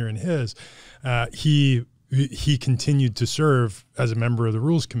 my tenure and his, he continued to serve as a member of the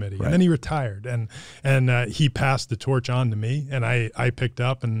Rules Committee, and then he retired, and he passed the torch on to me, and I picked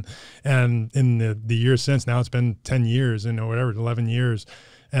up, and in the years since, now it's been 10 years, and whatever, 11 years,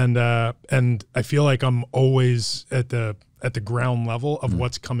 and I feel like I'm always at the ground level of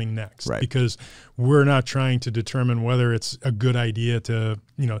what's coming next, because we're not trying to determine whether it's a good idea to,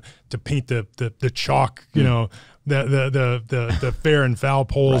 you know, to paint the chalk, you know, the fair and foul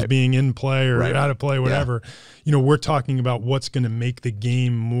poles being in play or out of play, whatever. You know, we're talking about what's going to make the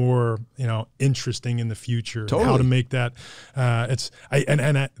game more, you know, interesting in the future. How to make that. That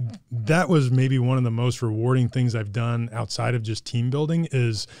was maybe one of the most rewarding things I've done outside of just team building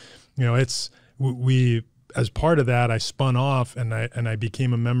is, you know, as part of that, I spun off and I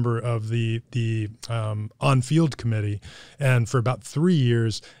became a member of the on-field committee, and for about 3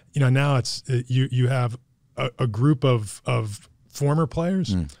 years, you know, now it's you have a group of former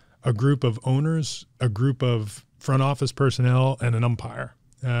players, a group of owners, a group of front office personnel, and an umpire.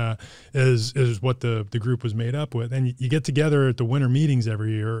 Is what the group was made up with, and you get together at the winter meetings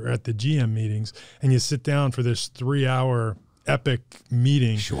every year, or at the GM meetings, and you sit down for this 3-hour epic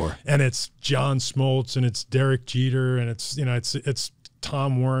meeting. And it's John Smoltz, and it's Derek Jeter, and it's, you know, it's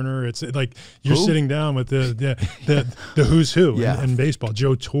Tom Werner. It's like you're sitting down with the who's who in baseball.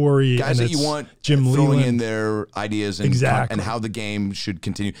 Joe Torre, guys and that you want Jim throwing Leland in their ideas and and how the game should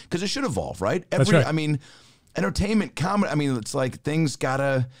continue, because it should evolve, right? That's right. I mean, entertainment, comedy. I mean, it's like things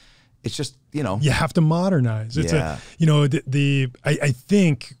gotta. It's just, you know, you have to modernize. It's you know, I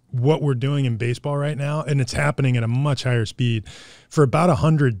think what we're doing in baseball right now, and it's happening at a much higher speed. For about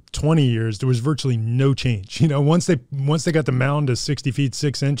 120 years, there was virtually no change. You know, once they got the mound to 60 feet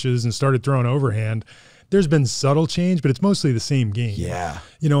 6 inches and started throwing overhand, there's been subtle change, but it's mostly the same game. Yeah.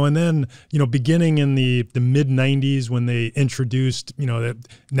 You know, and then, you know, beginning in the mid 90s when they introduced, you know, that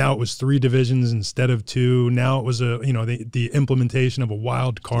now it was 3 divisions instead of 2. Now it was the implementation of a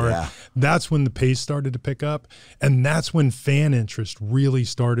wild card. Yeah. That's when the pace started to pick up, and that's when fan interest really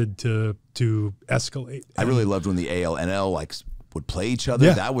started to escalate. I really loved when the AL, NL like would play each other.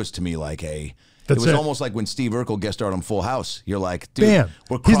 Yeah. That was to me like it was almost like when Steve Urkel guest starred on Full House. You're like, dude,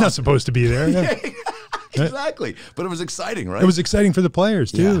 he's not supposed to be there. Yeah. Exactly, but it was exciting, right? It was exciting for the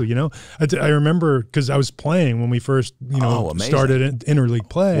players too. You know, I remember because I was playing when we first, you know, started interleague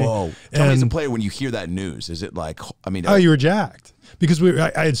play. Whoa! Tell me, as a player, when you hear that news, is it like, I mean, you were jacked because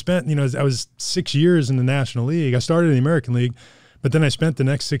I had spent, you know, I was 6 years in the National League. I started in the American League, but then I spent the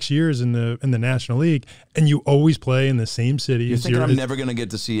next 6 years in the National League, and you always play in the same cities. You're thinking I'm never going to get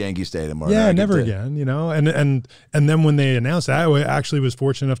to see Yankee Stadium. Or never again. You know, and then when they announced that, I actually was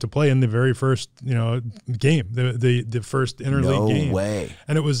fortunate enough to play in the very first, you know, game, the first interleague game. No way.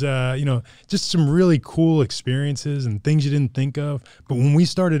 And it was you know, just some really cool experiences and things you didn't think of. But when we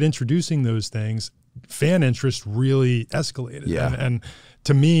started introducing those things, fan interest really escalated. Yeah. And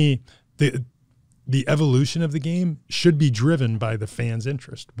to me, the evolution of the game should be driven by the fans'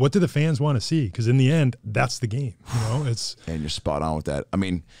 interest. What do the fans want to see? Because in the end, that's the game. You know, it's and you're spot on with that. I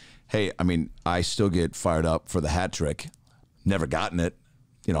mean, hey, I still get fired up for the hat trick. Never gotten it.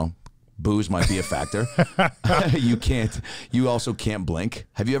 You know, booze might be a factor. You also can't blink.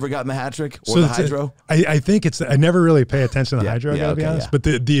 Have you ever gotten the hat trick or the hydro? I think it's. I never really pay attention to the hydro. I gotta be honest. But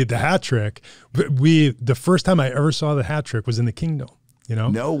the hat trick, the first time I ever saw the hat trick was in the Kingdom. You know?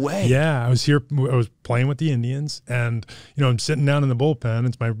 No way. Yeah, I was playing with the Indians, and you know, I'm sitting down in the bullpen.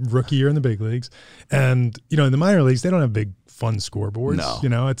 It's my rookie year in the big leagues, and you know, in the minor leagues, they don't have big fun scoreboards. No. You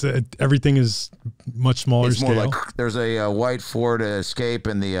know, everything is much smaller scale. It's more like there's a white Ford Escape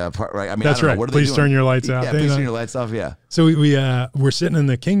in the right. I mean, that's right. Please turn your lights out. Yeah, please turn your lights off. Yeah. So we're sitting in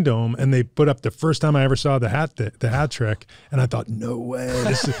the Kingdom, and they put up the first time I ever saw the hat trick, and I thought, no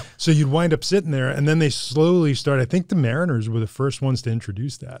way. So you'd wind up sitting there, and then they slowly started. I think the Mariners were the first ones to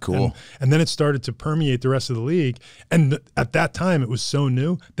introduce that. Cool. And then it started to permeate the rest of the league. And at that time, it was so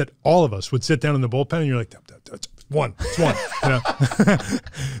new that all of us would sit down in the bullpen, and you're like, it's one. You know?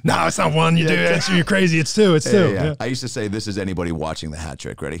 No, it's not one. You do it. You're crazy. It's two. It's two. Yeah. I used to say, this is anybody watching the hat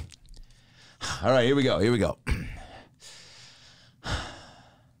trick. Ready? All right, here we go.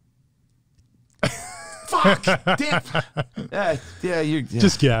 Fuck! Damn.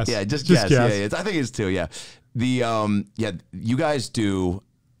 Just guess. Yeah, just guess. Yeah, I think it's two. Yeah, you guys do.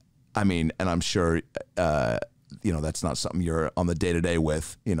 I mean, and I'm sure you know that's not something you're on the day-to-day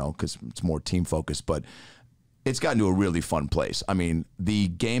with. You know, because it's more team focused, but it's gotten to a really fun place. I mean, the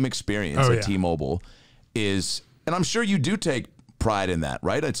game experience at T-Mobile is, and I'm sure you do take pride in that,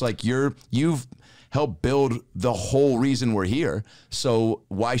 right? It's like you've helped build the whole reason we're here. So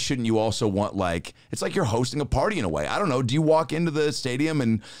why shouldn't you also want, like, it's like you're hosting a party in a way. I don't know. Do you walk into the stadium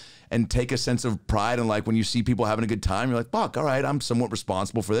and take a sense of pride, and like when you see people having a good time, you're like, fuck, all right, I'm somewhat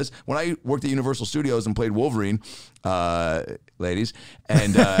responsible for this. When I worked at Universal Studios and played Wolverine, ladies,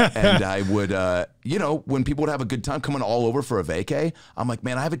 and I would, you know, when people would have a good time coming all over for a vacay, I'm like,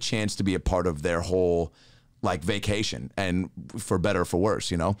 man, I have a chance to be a part of their whole like vacation, and for better or for worse,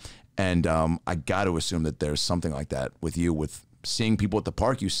 you know? And I got to assume that there's something like that with you, with seeing people at the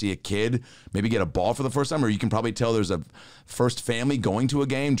park. You see a kid maybe get a ball for the first time, or you can probably tell there's a first family going to a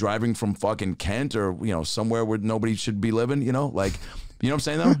game, driving from fucking Kent or, you know, somewhere where nobody should be living, you know, like, you know what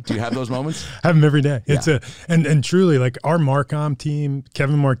I'm saying though? Do you have those moments? I have them every day. It's and truly, like our Marcom team,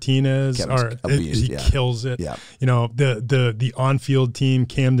 Kevin Martinez, he kills it. Yeah. You know, the on-field team,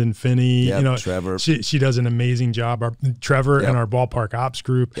 Camden Finney, you know, Trevor. She does an amazing job. Trevor and our ballpark ops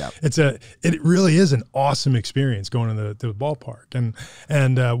group. Yep. It really is an awesome experience going to the ballpark.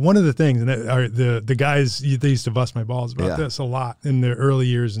 And one of the things, and the guys, they used to bust my balls about this a lot in the early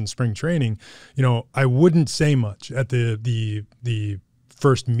years in spring training. You know, I wouldn't say much at the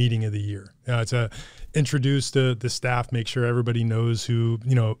first meeting of the year. It's introduce the staff, make sure everybody knows who,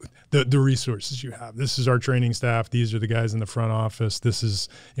 you know, the resources you have. This is our training staff. These are the guys in the front office. This is,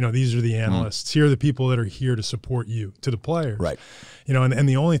 you know, these are the analysts. Here are the people that are here to support you, to the players. Right. You know, and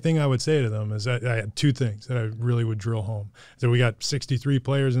the only thing I would say to them is that I had two things that I really would drill home. So we got 63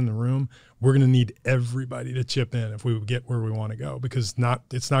 players in the room. We're going to need everybody to chip in if we get where we want to go, because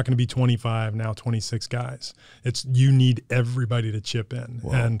it's not going to be 25, now 26 guys. You need everybody to chip in.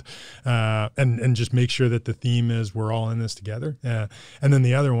 Wow. And just make sure that the theme is we're all in this together. And then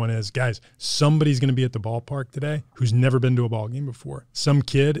the other one is, guys, somebody's going to be at the ballpark today who's never been to a ball game before. Some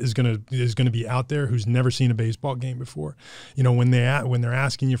kid is going to be out there who's never seen a baseball game before. You know, when they're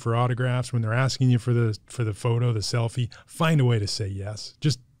asking you for autographs, when they're asking you for the photo, the selfie, find a way to say yes.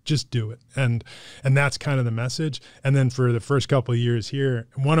 Just do it. And that's kind of the message. And then for the first couple of years here,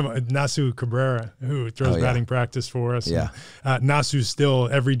 one of Nasu Cabrera, who throws batting practice for us. Yeah. And, Nasu still,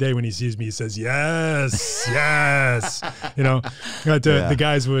 every day when he sees me, he says, yes, yes. You know, the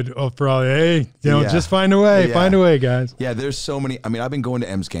guys would probably, hey, you know, just find a way, guys. Yeah, there's so many. I mean, I've been going to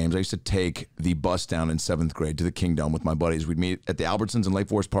M's games. I used to take the bus down in 7th grade to the Kingdom with my buddies. We'd meet at the Albertsons in Lake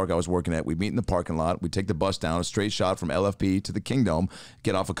Forest Park I was working at. We'd meet in the parking lot. We'd take the bus down, a straight shot from LFB to the Kingdom,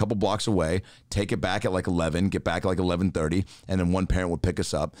 get off a couple blocks away, take it back at like 11, get back at like 11:30, and then one parent would pick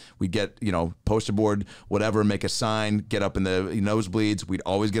us up. We'd get, you know, poster board, whatever, make a sign, get up in the nosebleeds. We'd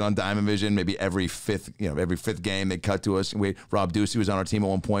always get on Diamond Vision. Maybe every fifth game they'd cut to us. Rob Ducey was on our team at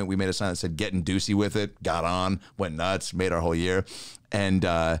one point. We made a sign that said "Getting Ducey with it." Got on, went nuts, made our whole year. And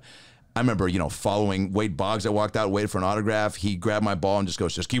I remember, you know, following Wade Boggs. I walked out, waited for an autograph. He grabbed my ball and just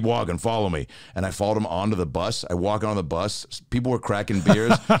goes, just keep walking, follow me. And I followed him onto the bus. I walk on the bus. People were cracking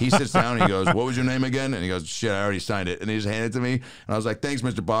beers. He sits down and he goes, what was your name again? And he goes, shit, I already signed it. And he just handed it to me. And I was like, thanks,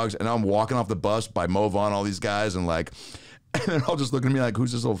 Mr. Boggs. And now I'm walking off the bus by Mo Vaughn, all these guys. And like, And they're all just looking at me like,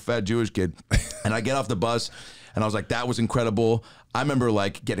 who's this little fat Jewish kid? And I get off the bus, and I was like, that was incredible. I remember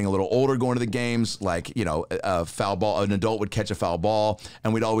like getting a little older, going to the games, like, you know, a foul ball, an adult would catch a foul ball,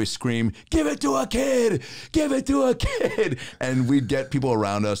 and we'd always scream, give it to a kid, give it to a kid. And we'd get people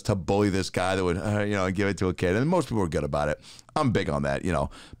around us to bully this guy that would, you know, give it to a kid. And most people were good about it. I'm big on that, you know.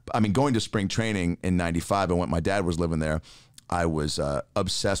 I mean, going to spring training in '95, and when my dad was living there, I was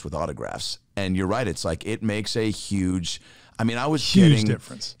obsessed with autographs. And you're right, it's like, it makes a huge... I mean, I was huge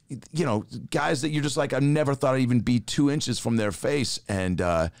difference. You know, guys that you're just like, I never thought I'd even be 2 inches from their face, and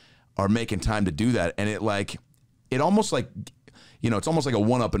are making time to do that. And it almost like, you know, it's almost like a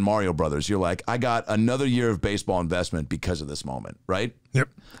one-up in Mario Brothers. You're like, I got another year of baseball investment because of this moment, right? Yep.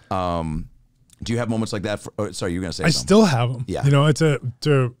 Do you have moments like that? Sorry, you were going to say something. I still have them. Yeah. You know,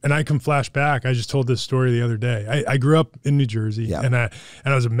 and I can flash back. I just told this story the other day. I grew up in New Jersey, and I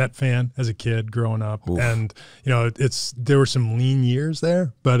was a Met fan as a kid growing up. Oof. And, you know, there were some lean years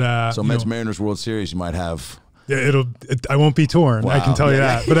there, but so Mets Mariners World Series, you might have. Yeah, I won't be torn. Wow. I can tell you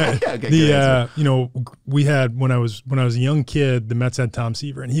that. But you know, we had when I was a young kid, the Mets had Tom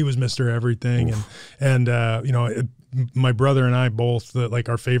Seaver, and he was Mr. Everything. Oof. And you know, my brother and I both, like,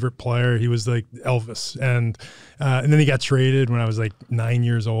 our favorite player, he was like Elvis. And then he got traded when I was like 9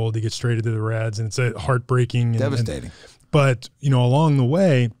 years old. He gets traded to the Reds, and it's a heartbreaking, devastating. But you know, along the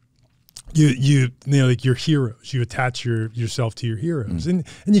way, you know, like, your heroes, you attach yourself to your heroes, and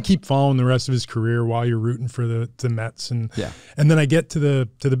you keep following the rest of his career while you're rooting for the Mets, and then I get to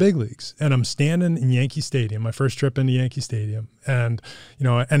the big leagues, and I'm standing in Yankee Stadium, my first trip into Yankee Stadium, and you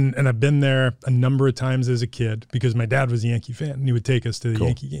know, and I've been there a number of times as a kid because my dad was a Yankee fan, and he would take us to the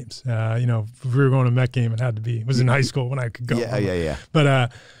Yankee games. You know, if we were going to a Met game, it was in high school when I could go. Yeah.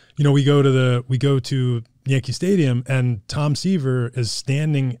 But you know, we go to Yankee Stadium, and Tom Seaver is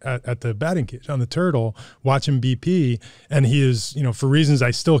standing at the batting cage on the Turtle watching BP, and he is, you know, for reasons I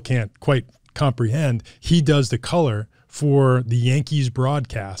still can't quite comprehend, he does the color for the Yankees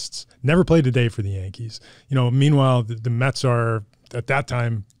broadcasts. Never played a day for the Yankees. You know, meanwhile, the Mets are, at that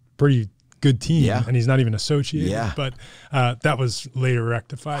time, pretty good team, and he's not even associated. Yeah. But that was later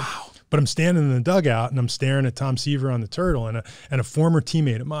rectified. Wow. But I'm standing in the dugout, and I'm staring at Tom Seaver on the Turtle, and a former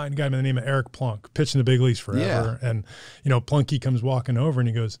teammate of mine, a guy by the name of Eric Plunk, pitched in the big leagues forever. Yeah. And, you know, Plunky comes walking over, and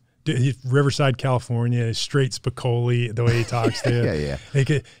he goes, Riverside, California, straight Spicoli, the way he talks to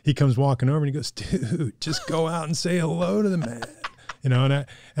you. He comes walking over, and he goes, dude, just go out and say hello to the man. You know,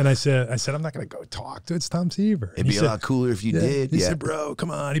 and I said, I'm not going to go talk to, it's Tom Seaver. It'd be a lot cooler if you did. He said, bro, come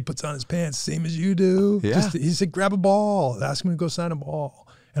on. He puts on his pants, same as you do. Yeah. He said, grab a ball. Ask him to go sign a ball.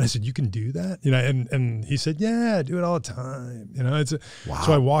 And I said, you can do that? You know, and he said, yeah, I do it all the time. You know, wow.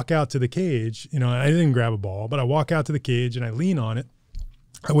 So I walk out to the cage, you know, and I didn't grab a ball, but I walk out to the cage and I lean on it.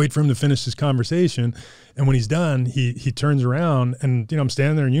 I wait for him to finish his conversation. And when he's done, he turns around, and, you know, I'm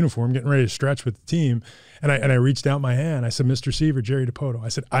standing there in uniform getting ready to stretch with the team. And I reached out my hand. I said, Mr. Seaver, Jerry Dipoto. I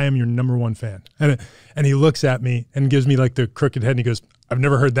said, I am your #1 fan. And he looks at me and gives me like the crooked head, and he goes, I've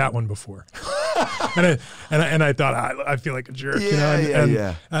never heard that one before. and I thought, I feel like a jerk. You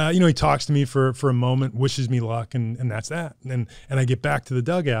know, he talks to me for a moment, wishes me luck, and that's that. And I get back to the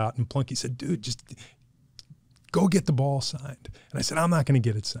dugout, and Plunky said, dude, just go get the ball signed. And I said, I'm not going to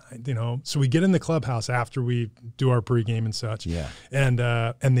get it signed, you know. So we get in the clubhouse after we do our pregame and such. Yeah. And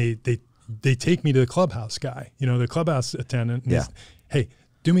they take me to the clubhouse guy, you know, the clubhouse attendant. And hey,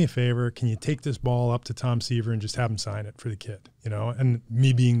 do me a favor. Can you take this ball up to Tom Seaver and just have him sign it for the kid, you know, and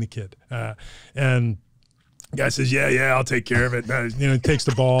me being the kid. And the guy says, yeah, I'll take care of it. You know, he takes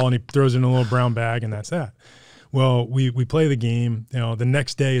the ball and he throws it in a little brown bag, and that's that. Well, we play the game. You know, the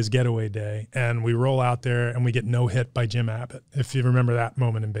next day is getaway day, and we roll out there and we get no hit by Jim Abbott. If you remember that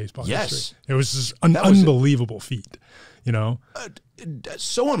moment in baseball history, it was just an unbelievable feat. You know,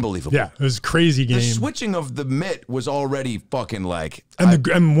 so unbelievable. Yeah, it was a crazy game. The switching of the mitt was already fucking like,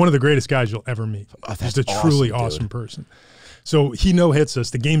 and one of the greatest guys you'll ever meet. Just a truly awesome person. So he no-hits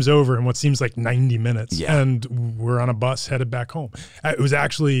us. The game's over in what seems like 90 minutes, and we're on a bus headed back home. It was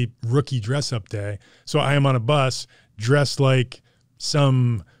actually rookie dress-up day, so I am on a bus dressed like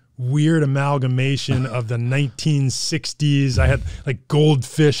some weird amalgamation of the 1960s. I had like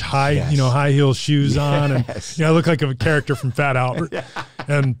goldfish high heel shoes on, and I look like a character from Fat Albert.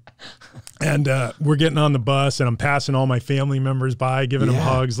 And we're getting on the bus, and I'm passing all my family members by, giving them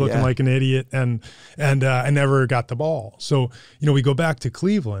hugs, looking like an idiot, and I never got the ball. So, you know, we go back to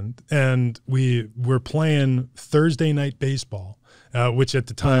Cleveland, and we're playing Thursday night baseball, which at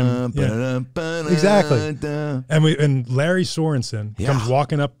the time, exactly. And Larry Sorensen comes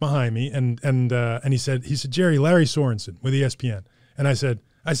walking up behind me, and he said, Jerry, Larry Sorensen with ESPN, and I said,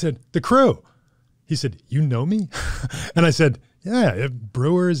 the Crew. He said, "You know me?" And I said, "Yeah,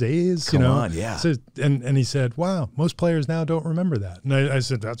 Brewers, A's, Come you know." on, yeah. So, and he said, "Wow, most players now don't remember that." And I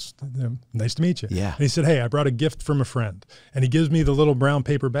said, "That's nice to meet you." Yeah. And he said, "Hey, I brought a gift from a friend." And he gives me the little brown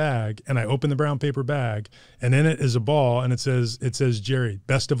paper bag, and I open the brown paper bag, and in it is a ball, and it says, "Jerry,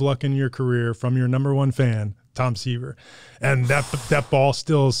 best of luck in your career from your #1 fan, Tom Seaver." And that ball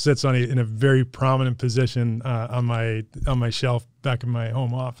still sits in a very prominent position on my shelf back in my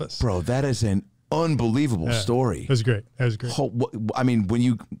home office. Bro, that is an unbelievable story. It was great. It was great. I mean, when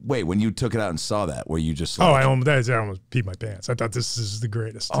you took it out and saw that, were you just like, I almost peed my pants. I thought this is the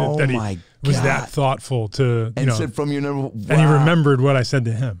greatest. Oh that he my God. was that thoughtful to, and said from your number, wow. And he remembered what I said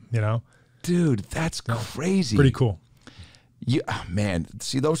to him, you know? Dude, that's crazy. Pretty cool. Man,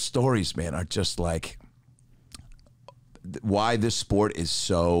 see, those stories, man, are just like why this sport is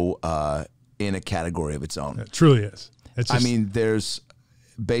so in a category of its own. It truly is. It's just, I mean, there's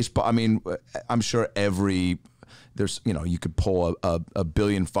baseball. I mean, I'm sure you could pull a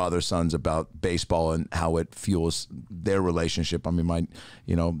billion father-sons about baseball and how it fuels their relationship. I mean, my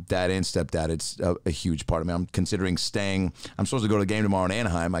dad and stepdad, it's a huge part of me. I'm considering staying. I'm supposed to go to the game tomorrow in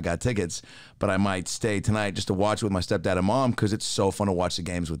Anaheim. I got tickets, but I might stay tonight just to watch it with my stepdad and mom because it's so fun to watch the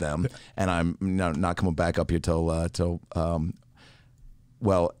games with them. And I'm not coming back up here till I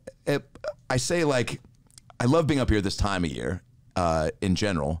say, like, I love being up here this time of year in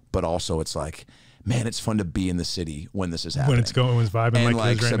general, but also it's like, man, it's fun to be in the city when this is happening. When it's vibing and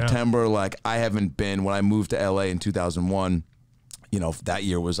like it is right September, now. like I haven't been, when I moved to LA in 2001, that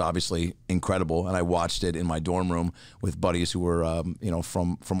year was obviously incredible. And I watched it in my dorm room with buddies who were,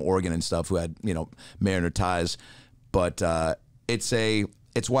 from Oregon and stuff who had, Mariner ties. But it's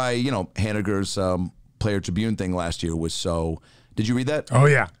why, Haniger's Player Tribune thing last year was so, did you read that? Oh,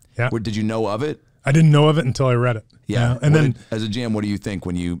 yeah. Yeah. Did you know of it? I didn't know of it until I read it. Yeah. And then as a GM, what do you think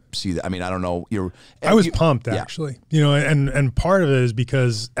when you see that? I mean, I don't know. I was pumped, actually. And part of it is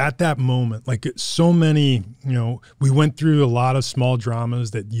because at that moment, like so many, we went through a lot of small dramas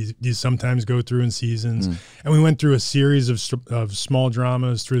that you sometimes go through in seasons. And we went through a series of small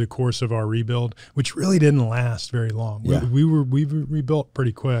dramas through the course of our rebuild, which really didn't last very long. Yeah. We rebuilt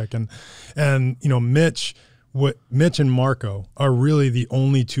pretty quick. And Mitch and Marco are really the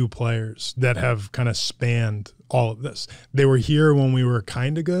only two players that have kind of spanned all of this. They were here when we were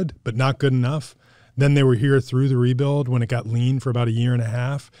kind of good, but not good enough. Then they were here through the rebuild when it got lean for about a year and a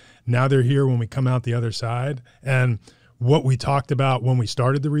half. Now they're here when we come out the other side. And what we talked about when we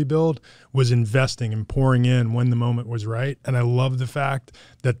started the rebuild was investing and pouring in when the moment was right. And I love the fact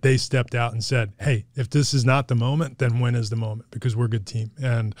that they stepped out and said, hey, if this is not the moment, then when is the moment? Because we're a good team.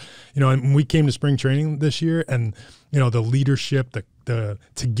 And, and we came to spring training this year and, the leadership, the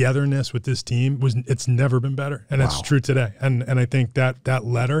togetherness with this team it's never been better. And it's true today. And I think that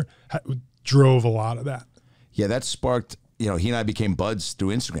letter drove a lot of that. Yeah, that sparked, he and I became buds through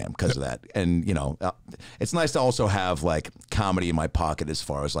Instagram because of that. And, it's nice to also have like comedy in my pocket as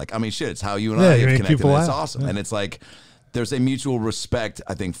far as like, I mean, shit, it's how you and I have connected. And it's awesome. Yeah. And it's like, there's a mutual respect,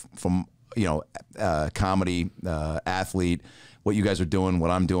 I think, from, comedy, athlete, what you guys are doing,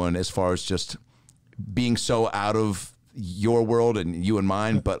 what I'm doing, as far as just being so out of your world and you and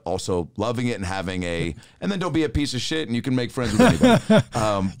mine, but also loving it and having and then don't be a piece of shit and you can make friends with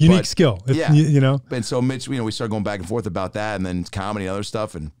anybody. Unique skill. Yeah. And so Mitch, we started going back and forth about that and then comedy and other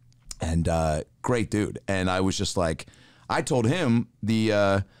stuff and great dude. And I was just like, I told him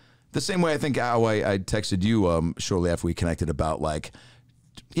the same way I think how I texted you shortly after we connected about like,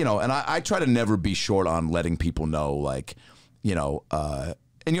 and I try to never be short on letting people know like,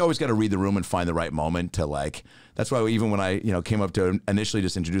 and you always got to read the room and find the right moment to like, that's why even when I, came up to initially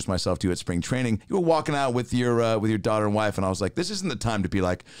just introduce myself to you at spring training, you were walking out with your daughter and wife. And I was like, this isn't the time to be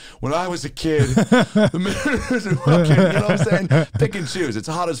like, when I was a kid, the Mariners are walking, you know what I'm saying? Pick and choose. It's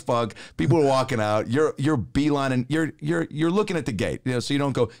hot as fuck. People are walking out. You're beelining. You're looking at the gate, so you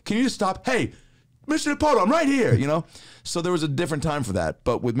don't go, can you just stop? Hey, Mr. Dipoto, I'm right here, So there was a different time for that.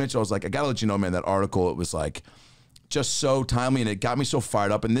 But with Mitch, I was like, I got to let you know, man, that article, it was like, just so timely, and it got me so fired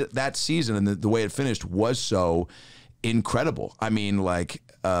up. And that season and the way it finished was so incredible. I mean, like,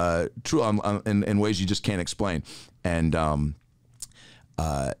 true in ways you just can't explain. And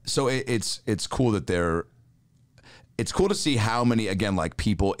so it's cool that it's cool to see how many, again, like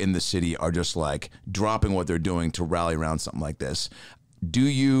people in the city are just like dropping what they're doing to rally around something like this.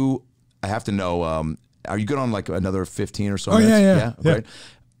 I have to know, are you good on like another 15 or so minutes? Yeah. Okay.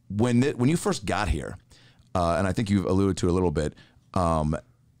 Yeah. When you first got here, and I think you've alluded to it a little bit,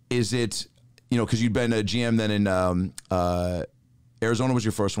 is it, because you'd been a GM then in Arizona was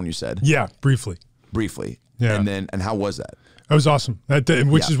your first one, you said? Yeah, briefly. Briefly. Yeah. And how was that? That was awesome.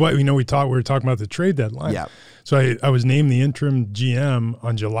 Which is why we were talking about the trade deadline. Yeah. So I was named the interim GM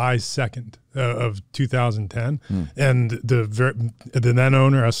on July 2nd of 2010, and the then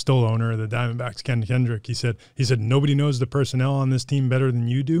owner, still owner of the Diamondbacks, Ken Kendrick, he said nobody knows the personnel on this team better than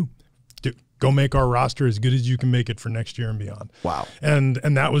you do. Go make our roster as good as you can make it for next year and beyond. Wow. And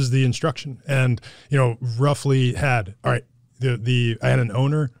that was the instruction. And roughly had I had an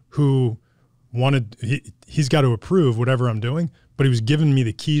owner who wanted he's got to approve whatever I'm doing, but he was giving me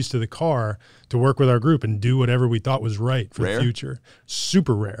the keys to the car to work with our group and do whatever we thought was right for the future.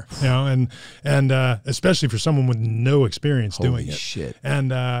 Super rare, and especially for someone with no experience doing it. Shit.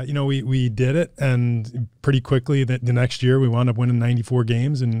 And we did it, and pretty quickly the next year we wound up winning 94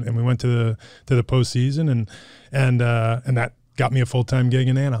 games, and we went to the postseason, and that got me a full-time gig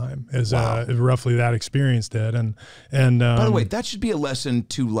in Anaheim, as roughly that experience did. And by the way, that should be a lesson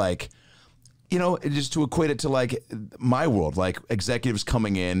to just to equate it to like my world, like executives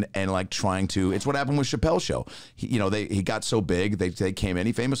coming in and like trying to, it's what happened with Chappelle's show. He got so big, they came in,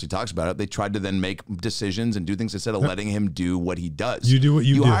 he famously talks about it. They tried to then make decisions and do things instead of letting him do what he does. You do what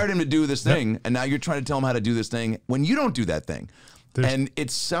you do. You hired him to do this thing, and now you're trying to tell him how to do this thing when you don't do that thing. And it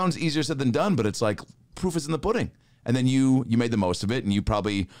sounds easier said than done, but it's like proof is in the pudding. And then you made the most of it, and you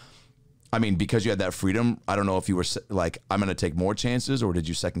probably, because you had that freedom, I don't know if you were like, I'm going to take more chances, or did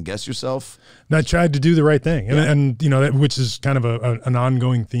you second guess yourself? And I tried to do the right thing, and which is kind of an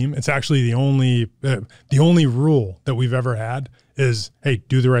ongoing theme. It's actually the only rule that we've ever had is, hey,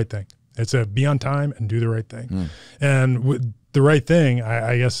 do the right thing. It's be on time and do the right thing. And with the right thing,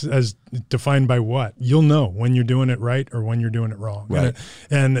 I guess, as defined by what? You'll know when you're doing it right or when you're doing it wrong. Right.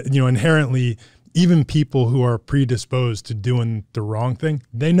 And inherently, even people who are predisposed to doing the wrong thing,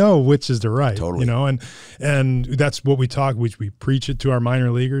 they know which is the right. Totally. And that's what we talk, which we preach it to our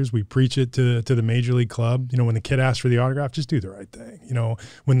minor leaguers. We preach it to the major league club. When the kid asks for the autograph, just do the right thing.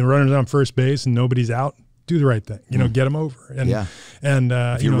 When the runner's on first base and nobody's out, do the right thing. Get them over. And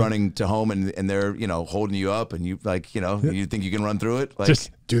if you're running to home and they're holding you up and you you think you can run through it, like, just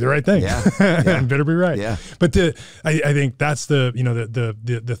do the right thing. Yeah, and better be right. Yeah. But I think that's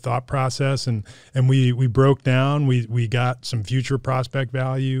the thought process, and we broke down. We got some future prospect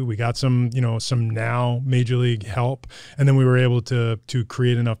value. We got some some now major league help, and then we were able to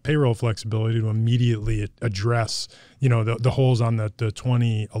create enough payroll flexibility to immediately address the holes on the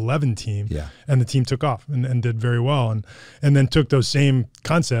 2011 team. Yeah. And the team took off and did very well, and then took those same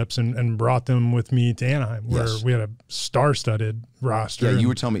concepts and brought them with me to Anaheim, where we had a star-studded roster. Yeah, you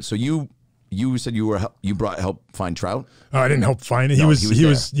were telling me. So you said you helped find Trout? Oh, I didn't help find it. No,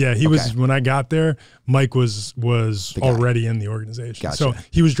 he was when I got there. Mike was already in the organization. Gotcha. So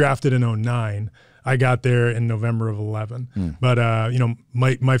he was drafted in 2009. I got there in November of 2011. But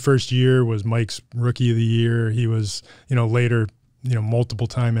my first year was Mike's rookie of the year. He was later multiple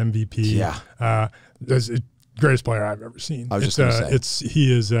time MVP. Yeah. Greatest player I've ever seen. I was just going to say.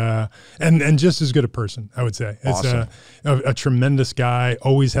 He is and just as good a person, I would say. It's awesome. A tremendous guy,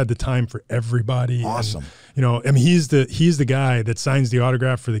 always had the time for everybody. Awesome. And, he's the guy that signs the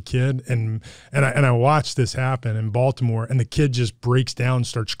autograph for the kid, and I watched this happen in Baltimore, and the kid just breaks down,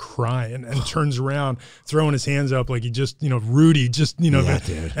 starts crying, and turns around, throwing his hands up like he just, Rudy just, yeah,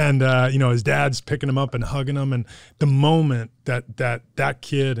 dude. And his dad's picking him up and hugging him, and the moment that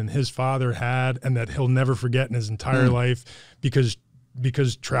kid and his father had, and that he'll never forget in his entire life, because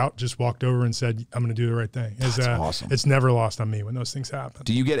Trout just walked over and said, I'm going to do the right thing. That's awesome. It's never lost on me when those things happen.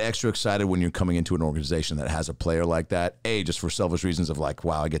 Do you get extra excited when you're coming into an organization that has a player like that? Just for selfish reasons of like,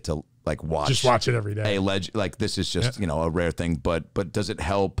 wow, I get to like watch it every day. Like this is just, a rare thing, but does it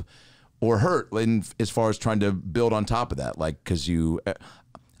help or hurt as far as trying to build on top of that? Like, cause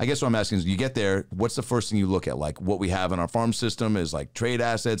I guess what I'm asking is, you get there, what's the first thing you look at? Like, what we have in our farm system is like trade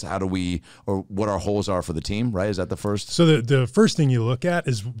assets. or what our holes are for the team, right? Is that the first? So the first thing you look at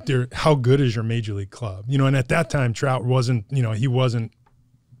is how good is your major league club? And at that time, Trout wasn't, he wasn't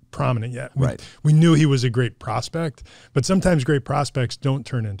prominent yet. We knew he was a great prospect, but sometimes great prospects don't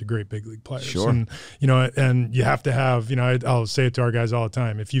turn into great big league players. Sure. And, and you have to have, I'll say it to our guys all the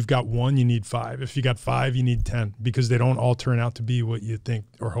time. If you've got 1, you need 5. If you got 5, you need 10, because they don't all turn out to be what you think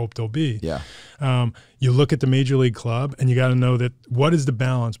or hope they'll be. Yeah. You look at the major league club, and you got to know that what is the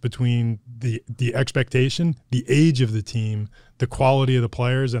balance between the expectation, the age of the team, the quality of the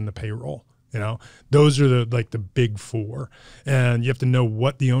players, and the payroll. Those are the big 4, and you have to know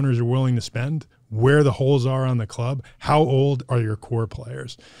what the owners are willing to spend, where the holes are on the club, how old are your core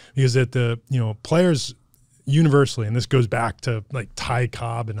players, because at the players universally, and this goes back to like Ty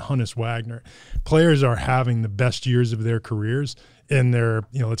Cobb and Honus Wagner, players are having the best years of their careers in their,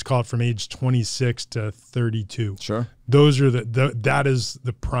 let's call it from age 26 to 32. Sure. Those are that is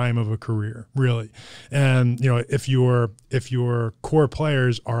the prime of a career, really. And, if your core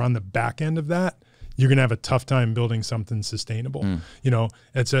players are on the back end of that, you're going to have a tough time building something sustainable. You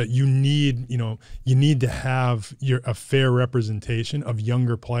need to have a fair representation of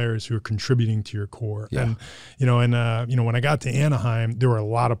younger players who are contributing to your core. Yeah. And when I got to Anaheim, there were a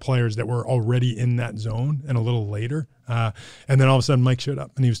lot of players that were already in that zone and a little later. And then all of a sudden Mike showed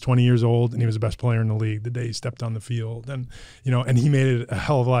up, and he was 20 years old, and he was the best player in the league the day he stepped on the field. And, and he made it a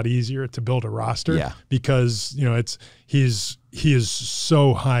hell of a lot easier to build a roster because, he is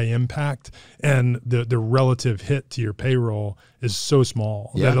so high impact, and the relative hit to your payroll is so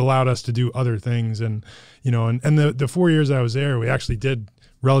small that it allowed us to do other things. And, and the 4 years I was there, we actually did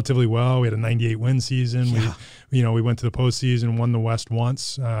relatively well. We had a 98 win season. Yeah. We went to the postseason, won the West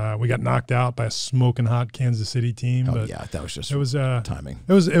once. We got knocked out by a smoking hot Kansas City team. Oh but yeah, that was just timing.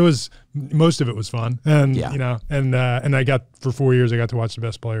 It was most of it was fun, and and I got for 4 years I got to watch the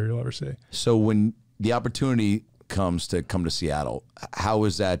best player you'll ever see. So when the opportunity comes to come to Seattle, how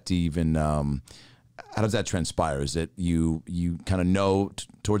is that even? How does that transpire? Is it you kind of know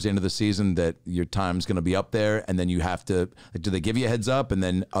towards the end of the season that your time's going to be up there, and then you have to? Do they give you a heads up, and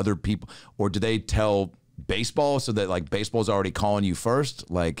then other people, or do they tell baseball so that baseball's already calling you first?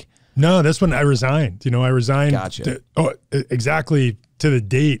 No, that's when I resigned. I resigned. Gotcha. Exactly to the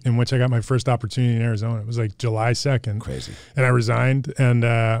date in which I got my first opportunity in Arizona. It was July 2nd. Crazy. And I resigned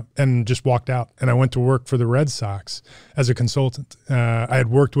and just walked out. And I went to work for the Red Sox as a consultant. I had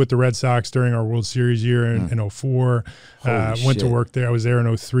worked with the Red Sox during our World Series year in 2004. Went to work there. I was there in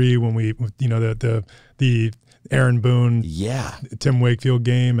 2003 when we, the Aaron Boone, Tim Wakefield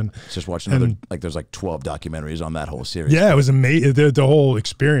game, and just watching another there's 12 documentaries on that whole series. Yeah, it was amazing. The whole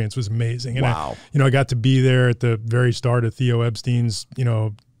experience was amazing. And wow. I got to be there at the very start of Theo Epstein's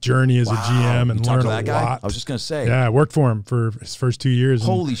journey as a GM and learn a lot. I was just gonna say. Yeah, I worked for him for his first 2 years.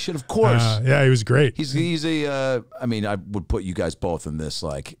 Holy shit! Of course. Yeah, he was great. He's a. I mean, I would put you guys both in this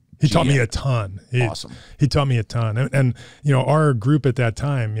He taught me a ton. Awesome. He taught me a ton. And our group at that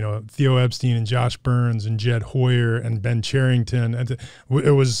time, Theo Epstein and Josh Burns and Jed Hoyer and Ben Cherington, and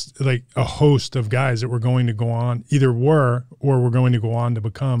it was a host of guys that were going to go on, either were or were going to go on to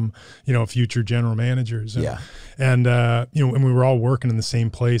become, future general managers. And and we were all working in the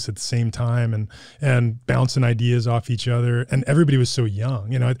same place at the same time and bouncing ideas off each other. And everybody was so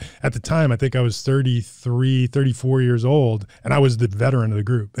young. At the time, I think I was 33, 34 years old, and I was the veteran of the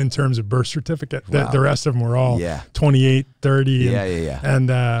group in terms of birth certificate. Wow. The rest of them were all 28, 30.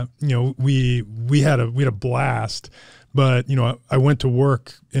 And we had a blast. But I went to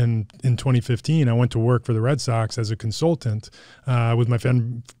work in 2015. I went to work for the Red Sox as a consultant with my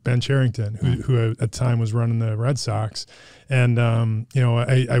friend Ben Cherington, who at the time was running the Red Sox. And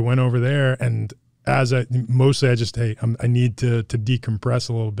I went over there, and I just I need to decompress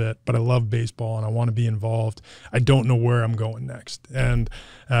a little bit. But I love baseball and I want to be involved. I don't know where I'm going next. And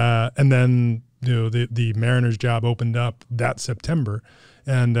then the Mariners job opened up that September,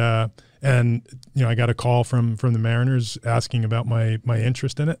 and I got a call from the Mariners asking about my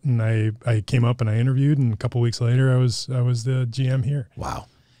interest in it, and I came up and I interviewed, and a couple of weeks later I was the GM here. Wow.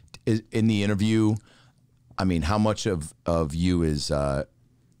 In the interview, I mean, how much of you is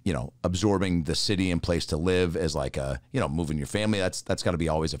absorbing the city and place to live as moving your family? That's got to be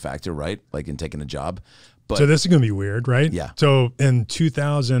always a factor, right? In taking a job. But so this is going to be weird, right? Yeah. So in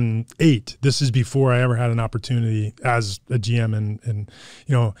 2008, this is before I ever had an opportunity as a GM, and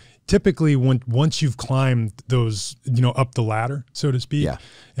typically once you've climbed those, up the ladder, so to speak,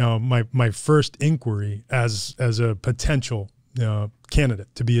 my first inquiry as a potential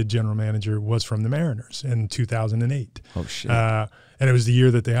candidate to be a general manager was from the Mariners in 2008. Oh shit. And it was the year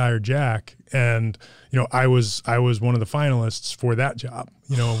that they hired Jack, and I was one of the finalists for that job.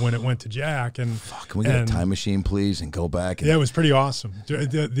 When it went to Jack, and can we get a time machine, please, and go back? Yeah, it was pretty awesome.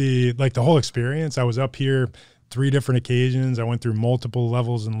 The whole experience. I was up here 3 different occasions. I went through multiple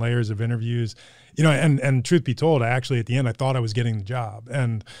levels and layers of interviews. And truth be told, at the end I thought I was getting the job,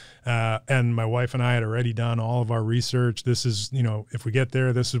 and my wife and I had already done all of our research. This is, if we get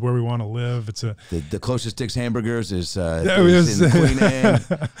there, this is where we want to live. It's the closest Dick's Hamburgers is in the Queen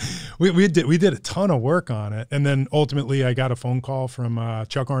Anne. we did a ton of work on it, and then ultimately I got a phone call from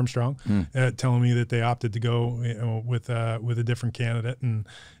Chuck Armstrong telling me that they opted to go with a different candidate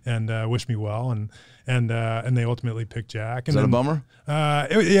and wish me well, and they ultimately picked Jack. Is that a bummer?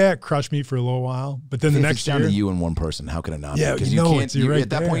 It crushed me for a little while, but then the next year, down to you and one person, how can it not? Yeah, because you can't. At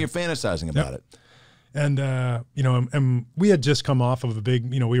that point, you're fantasizing about it. And, you know, and we had just come off of a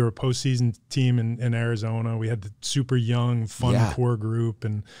big, you know, we were a postseason team in Arizona. We had the super young, fun core group.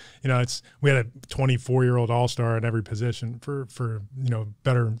 And, you know, we had a 24-year-old all-star at every position for you know,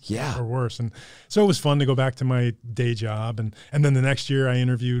 better or worse. And so it was fun to go back to my day job. And then the next year I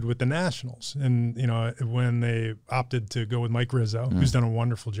interviewed with the Nationals. And, you know, when they opted to go with Mike Rizzo, who's done a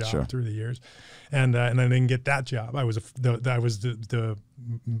wonderful job through the years. And I didn't get that job. I was the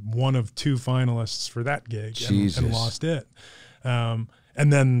one of 2 finalists for that gig and lost it. And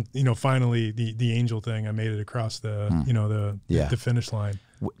then, you know, finally the Angel thing, I made it across the you know the finish line.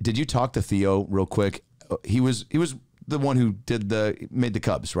 Did you talk to Theo real quick? He was the one who made the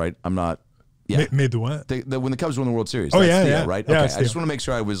Cubs, right? I'm not. Yeah. Made the what? When the Cubs won the World Series. Oh, that's Theo, right? Yeah, okay. I just want to make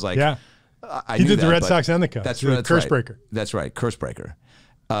sure I was like, I he knew did that, the Red Sox and the Cubs. That's right. Curse breaker. That's right. Curse breaker.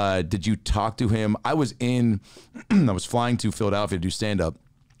 Did you talk to him? I was flying to Philadelphia to do stand-up,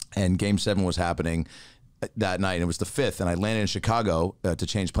 and Game 7 was happening that night, and it was the 5th, and I landed in Chicago to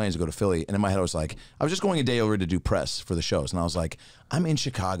change planes to go to Philly, and in my head I was like, I was just going a day over to do press for the shows, and I was like, I'm in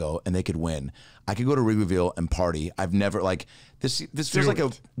Chicago, and they could win. I could go to Wrigleyville and party. I've never, like, this feels like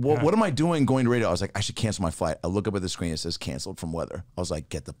what am I doing going to radio? I was like, I should cancel my flight. I look up at the screen, it says canceled from weather. I was like,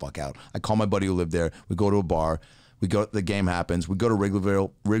 get the fuck out. I call my buddy who lived there. We go to a bar. The game happens. We go to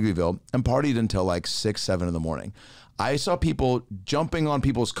Wrigleyville and partied until like 6, 7 in the morning. I saw people jumping on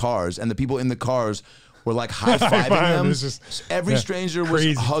people's cars, and the people in the cars were like high-fiving them. Every stranger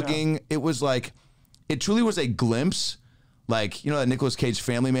was hugging. It was like, it truly was a glimpse, like, you know that Nicolas Cage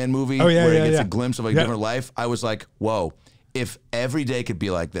Family Man movie where he gets a glimpse of a different life? I was like, whoa, if every day could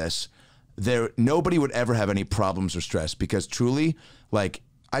be like this, nobody would ever have any problems or stress, because truly, like,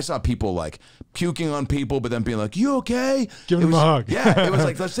 I saw people like puking on people, but then being like, "You okay?" Give him a hug. Yeah, it was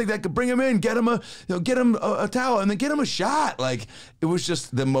like, let's take that, bring him in, get him a towel, and then get him a shot. Like, it was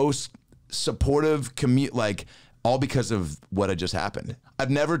just the most supportive like, all because of what had just happened. I've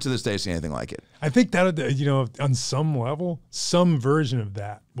never to this day seen anything like it. I think that, you know, on some level, some version of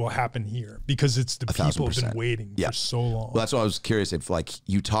that will happen here, because it's the people have been waiting for so long. Well, that's why I was curious if, like,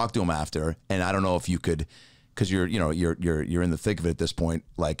 you talked to him after, and I don't know if you could. Because you're in the thick of it at this point,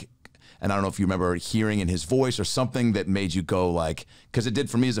 like, and I don't know if you remember hearing in his voice or something that made you go like, because it did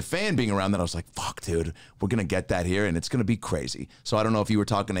for me as a fan being around that, I was like, fuck, dude, we're gonna get that here and it's gonna be crazy. So I don't know if you were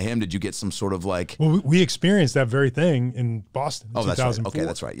talking to him, did you get some sort of like? Well, we experienced that very thing in Boston. In 2004. That's right. Okay,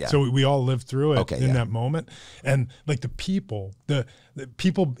 that's right. Yeah. So we all lived through it in that moment, and like the people,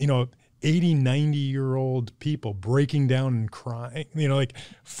 you know. 80, 90-year-old people breaking down and crying, you know, like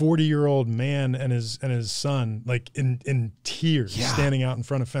 40-year-old man and his son, like in tears, standing out in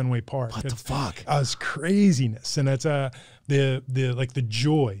front of Fenway Park. What the fuck? It's craziness, and it's the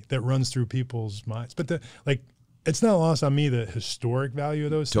joy that runs through people's minds. But it's not lost on me the historic value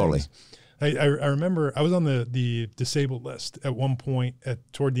of those things. I remember I was on the disabled list at one point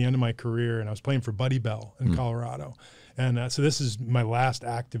toward the end of my career, and I was playing for Buddy Bell in Colorado. And so this is my last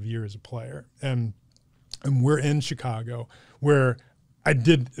active year as a player. And we're in Chicago, where I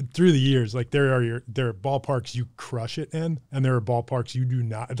did through the years, like there are ballparks you crush it in, and there are ballparks you do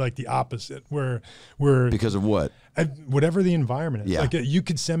not, like the opposite, where because of what? Whatever the environment is. Yeah. Like you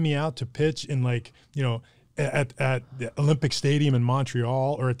could send me out to pitch in, like, you know, at the Olympic Stadium in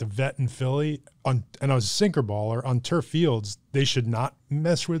Montreal or at the Vet in Philly, and I was a sinker baller on turf fields. They should not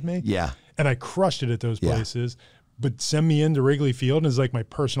mess with me. Yeah. And I crushed it at those places. But send me into Wrigley Field, and it's like my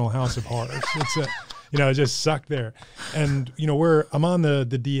personal house of horrors. It's you know, I just sucked there. And, you know, I'm on the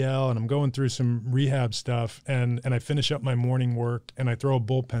DL, and I'm going through some rehab stuff, and I finish up my morning work, and I throw a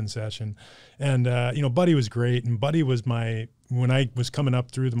bullpen session. And, you know, Buddy was great, and Buddy was when I was coming up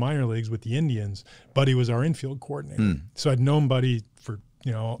through the minor leagues with the Indians, Buddy was our infield coordinator. So I'd known Buddy for,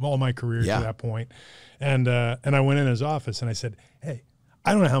 you know, all my career to that point. And I went in his office, and I said, hey,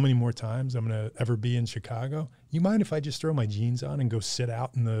 I don't know how many more times I'm going to ever be in Chicago. You mind if I just throw my jeans on and go sit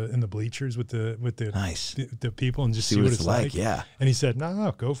out in the bleachers with the people and just see what it's like? Yeah. And he said,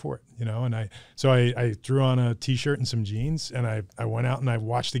 no, go for it. You know, and I threw on a t-shirt and some jeans, and I went out and I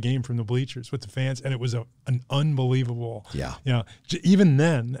watched the game from the bleachers with the fans, and it was an unbelievable. Yeah. You know, even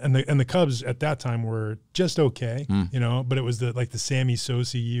then, and the Cubs at that time were just okay. You know, but it was the Sammy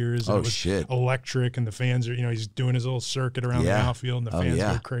Sosa years. And it was electric, and the fans are, you know, he's doing his little circuit around the outfield, and the fans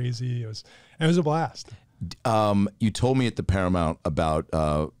go crazy. It was a blast. You told me at the Paramount about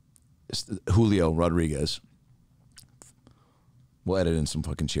Julio Rodriguez. We'll edit in some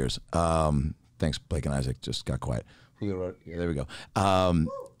fucking cheers. Thanks, Blake and Isaac. Just got quiet. Julio, there we go.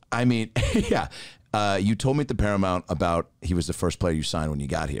 I mean, you told me at the Paramount about he was the first player you signed when you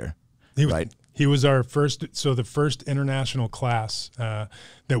got here, right? He was our first. So the first international class that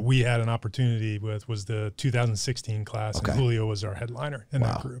we had an opportunity with was the 2016 class. Okay. And Julio was our headliner in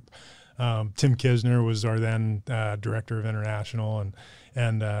that group. Tim Kisner was our then director of international,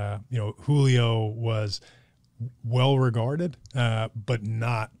 and you know, Julio was well regarded, but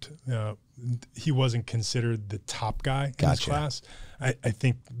not. He wasn't considered the top guy in his class. I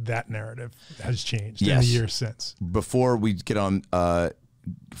think that narrative has changed in the years since. Before we get on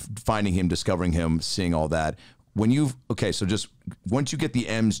finding him, discovering him, seeing all that, when you've so just once you get the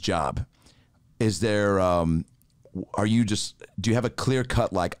M's job, is there do you have a clear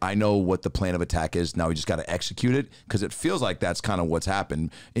cut, like, I know what the plan of attack is, now we just got to execute it? Because it feels like that's kind of what's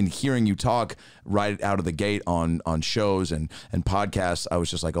happened. In hearing you talk right out of the gate on shows and podcasts, I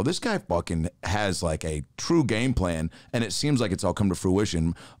was just like, oh, this guy fucking has like a true game plan, and it seems like it's all come to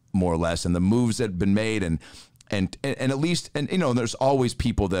fruition more or less, and the moves that have been made, and at least, and you know, there's always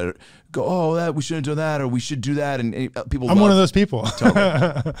people that go, oh, that we shouldn't do that, or we should do that, and people. I'm one of those people.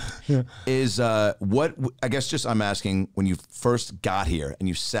 Totally. Is what I guess just I'm asking, when you first got here and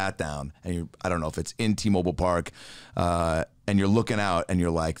you sat down and I don't know if it's in T-Mobile Park, and you're looking out and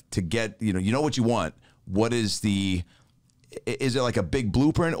you're like, to get, you know what you want. What is the? Is it like a big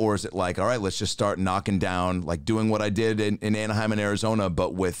blueprint, or is it like, all right, let's just start knocking down, like doing what I did in Anaheim and Arizona,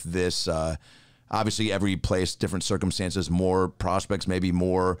 but with this. Obviously, every place, different circumstances, more prospects, maybe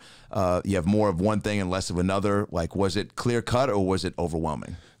more. You have more of one thing and less of another. Like, was it clear cut, or was it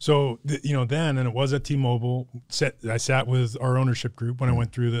overwhelming? So, you know, then, and it was at T-Mobile. I sat with our ownership group when I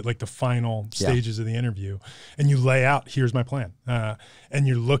went through the final stages of the interview, and you lay out, here's my plan, and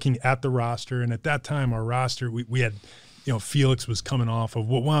you're looking at the roster. And at that time, our roster, we had. You know, Felix was coming off of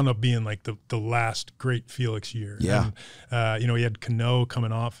what wound up being like the last great Felix year. Yeah. And, you know, he had Cano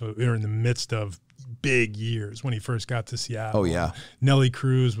coming off of, in the midst of big years when he first got to Seattle. Oh, yeah. Nelly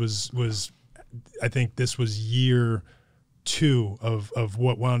Cruz was I think this was year 2 of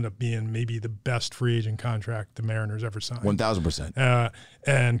what wound up being maybe the best free agent contract the Mariners ever signed. 1,000%.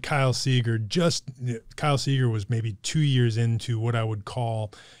 And Kyle Seager was maybe 2 years into what I would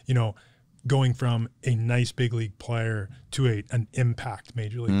call, you know, going from a nice big league player to an impact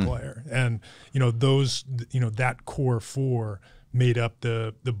major league player. And, you know, that core 4 made up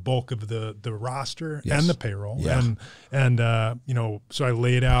the bulk of the roster and the payroll. Yeah. And you know, so I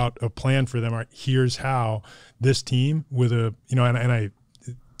laid out a plan for them. All right, here's how this team with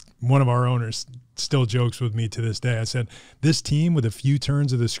one of our owners still jokes with me to this day. I said, this team with a few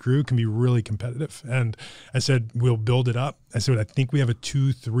turns of the screw can be really competitive. And I said, we'll build it up. I said, I think we have a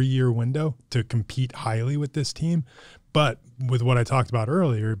 2-3 year window to compete highly with this team. But with what I talked about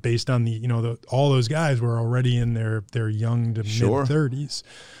earlier, based on all those guys were already in their young to mid-30s.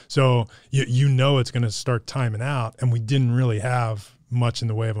 So you know it's going to start timing out. And we didn't really have much in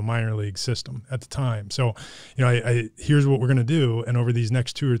the way of a minor league system at the time. So, you know, here's what we're going to do. And over these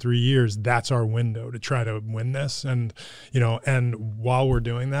next 2 or 3 years, that's our window to try to win this. And, you know, and while we're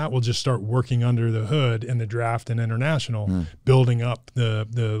doing that, we'll just start working under the hood in the draft and international, building up the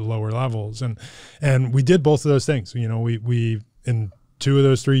lower levels. And we did both of those things. You know, we in 2 of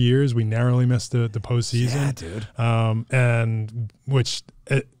those 3 years, we narrowly missed the postseason. Yeah, dude. And which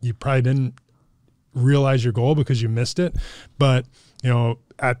you probably didn't realize your goal because you missed it. But, you know,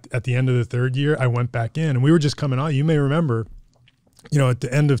 at the end of the 3rd year, I went back in, and we were just coming out. You may remember, you know, at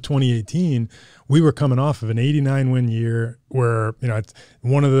the end of 2018, we were coming off of an 89-win year where, you know, it's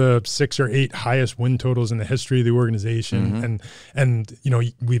one of the 6 or 8 highest win totals in the history of the organization. And you know,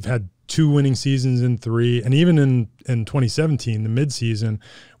 we've had 2 winning seasons in 3, and even in 2017, the midseason,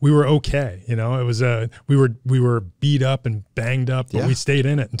 we were okay. You know, it was we were beat up and banged up, but we stayed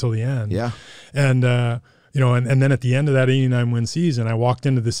in it until the end. Yeah. And you know, and then at the end of that 89-win season, I walked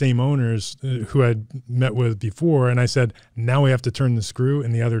into the same owners who I'd met with before, and I said, now we have to turn the screw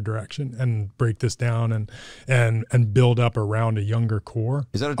in the other direction and break this down and build up around a younger core.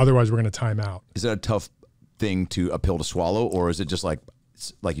 Otherwise, we're going to time out. Is that a tough thing a pill to swallow, or is it just like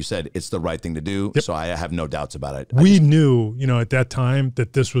you said, it's the right thing to do? Yep. So I have no doubts about it. We knew, you know, at that time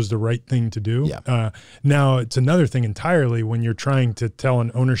that this was the right thing to do. Yeah. Now it's another thing entirely when you're trying to tell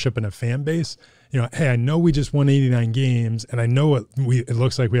an ownership and a fan base, you know, hey, I know we just won 89 games, and I know it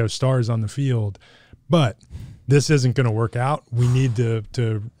looks like we have stars on the field, but this isn't going to work out. We need to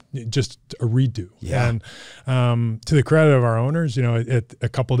just a redo. Yeah. And to the credit of our owners, you know, at a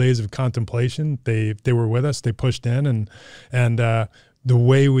couple of days of contemplation, they were with us. They pushed in, and the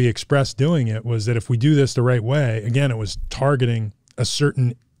way we expressed doing it was that if we do this the right way, again, it was targeting a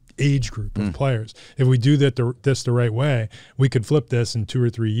certain age group of players. If we do this the right way, we could flip this in 2 or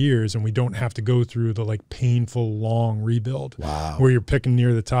 3 years, and we don't have to go through the like painful long rebuild where you're picking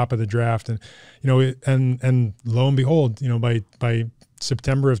near the top of the draft. And and lo and behold, by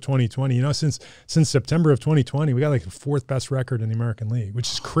September of 2020, since September of 2020, we got like the 4th best record in the American League,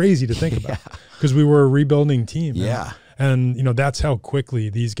 which is crazy to think about because we were a rebuilding team. And that's how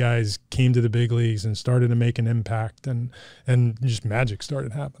quickly these guys came to the big leagues and started to make an impact, and just magic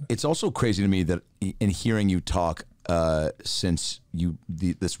started happening. It's also crazy to me that in hearing you talk since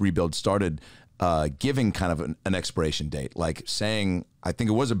this rebuild started, giving kind of an expiration date, like saying, I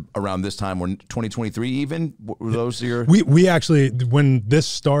think it was around this time, or 2023 even, were those your... We actually, when this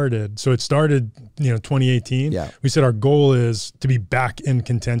started, so it started, 2018, we said our goal is to be back in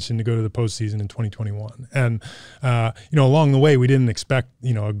contention to go to the postseason in 2021. And, along the way, we didn't expect,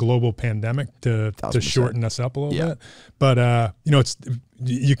 a global pandemic to shorten us up a little bit. But,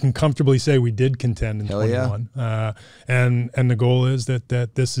 you can comfortably say we did contend in 21. And the goal is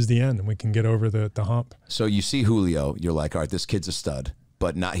that this is the end and we can get over the hump. So you see Julio, you're like, all right, this kid's a stud,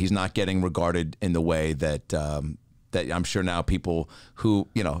 but he's not getting regarded in the way that that I'm sure now people who,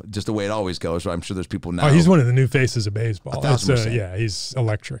 just the way it always goes. I'm sure there's people now. Oh, he's one of the new faces of baseball. 1,000%. Yeah, he's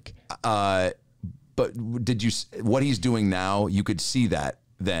electric. But what he's doing now, you could see that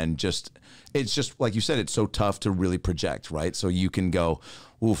then it's just like you said, it's so tough to really project, right? So you can go,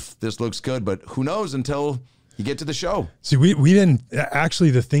 oof, this looks good, but who knows until you get to the show. See, we didn't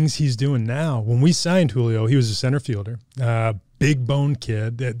actually, the things he's doing now, when we signed Julio, he was a center fielder, big bone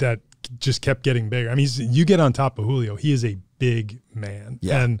kid that just kept getting bigger. I mean, you get on top of Julio, he is a big man.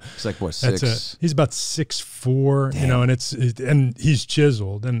 Yeah. And he's like what, 6? He's about 6'4", and he's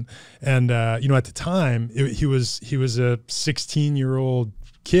chiseled. And at the time he was a 16-year-old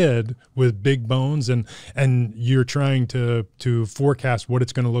kid with big bones, and you're trying to forecast what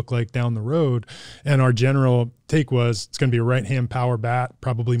it's going to look like down the road. And our general take was it's going to be a right-hand power bat,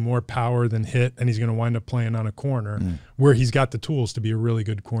 probably more power than hit, and he's going to wind up playing on a corner where he's got the tools to be a really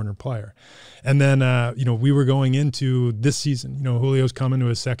good corner player. And then we were going into this season, Julio's coming to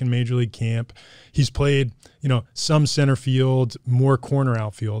his 2nd major league camp. He's played some center field, more corner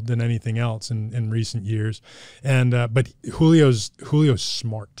outfield than anything else in recent years. And but Julio's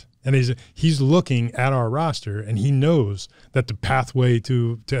smart, and he's looking at our roster, and he knows that the pathway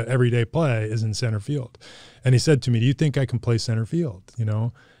to everyday play is in center field. And he said to me, "Do you think I can play center field?"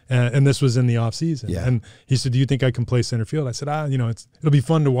 And this was in the off season. Yeah. And he said, "Do you think I can play center field?" I said, it'll be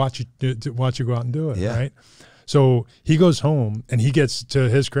fun to watch you go out and do it, right? So he goes home, and he gets, to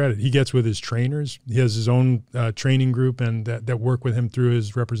his credit, he gets with his trainers. He has his own training group and that work with him through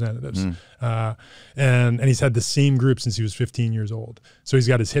his representatives. And he's had the same group since he was 15 years old. So he's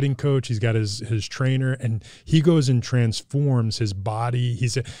got his hitting coach, he's got his trainer, and he goes and transforms his body.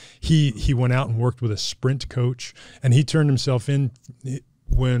 He went out and worked with a sprint coach, and he turned himself in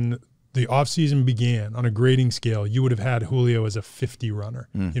when the offseason began. On a grading scale, you would have had Julio as a 50 runner,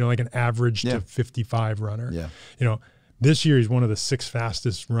 like an average to 55 runner. This year he's one of the 6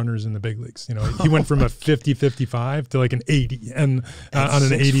 fastest runners in the big leagues. He went from a 50-55 to like an 80, and on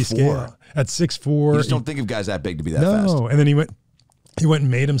an 80 scale at 6'4". You just don't think of guys that big to be that fast. No, and then he went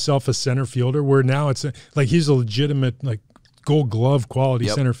and made himself a center fielder, where now it's like he's a legitimate Gold Glove quality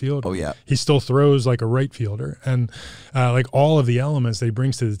center fielder. Oh yeah, he still throws like a right fielder, and like all of the elements that he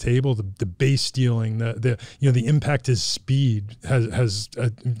brings to the table, the base stealing, the impact his speed has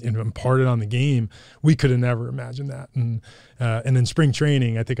imparted on the game. We could have never imagined that. And in spring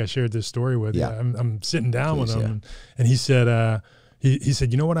training, I think I shared this story with you. I'm sitting down with him, and he said, he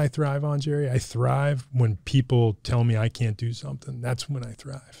said, "You know what I thrive on, Jerry? I thrive when people tell me I can't do something. That's when I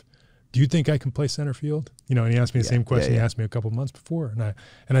thrive. Do you think I can play center field?" And he asked me the same question he asked me a couple of months before.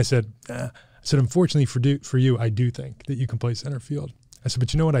 And I said, unfortunately for you, I do think that you can play center field. I said,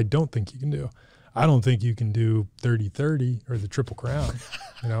 but you know what I don't think you can do? I don't think you can do 30-30 or the Triple Crown,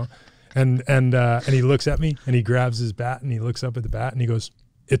 And he looks at me, and he grabs his bat, and he looks up at the bat, and he goes,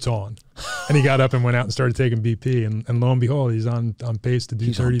 "It's on." And he got up and went out and started taking BP, and lo and behold, he's on pace to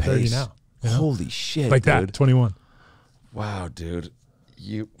do 30-30 now. Holy shit, like dude. That, 21. Wow, dude.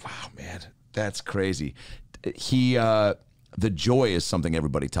 Wow, man, that's crazy. The joy is something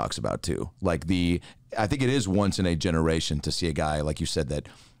everybody talks about too. Like I think it is once in a generation to see a guy, like you said, that,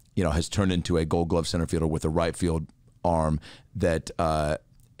 has turned into a Gold Glove center fielder with a right field arm that, that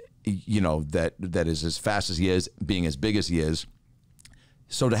is as fast as he is, being as big as he is.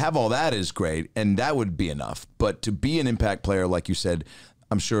 So to have all that is great, and that would be enough. But to be an impact player, like you said,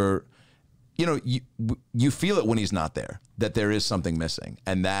 I'm sure, you feel it when he's not there. that there is something missing,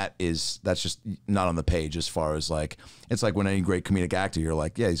 and that's just not on the page. As far as like, it's like when any great comedic actor, you're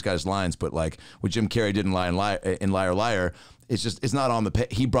like, yeah, he's got his lines, but like what Jim Carrey did in Liar Liar, it's not on the page.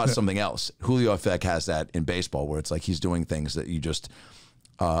 He brought something else. Julio, I feel like, has that in baseball, where it's like he's doing things that you just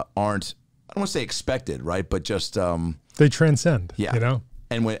aren't, I don't want to say expected, right, but just they transcend. Yeah, you know.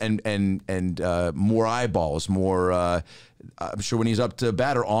 And when more eyeballs, more. I'm sure when he's up to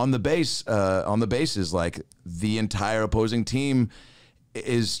bat or on the bases, like the entire opposing team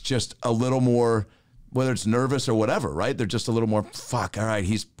is just a little more, whether it's nervous or whatever, right? They're just a little more. Fuck. All right,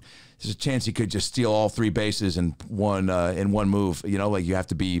 there's a chance he could just steal all 3 bases in one move. You know, like you have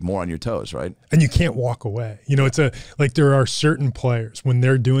to be more on your toes, right? And you can't walk away. You know, it's like there are certain players when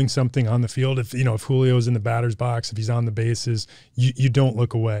they're doing something on the field. If Julio's in the batter's box, if he's on the bases, you don't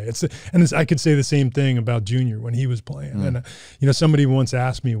look away. I could say the same thing about Junior when he was playing. And somebody once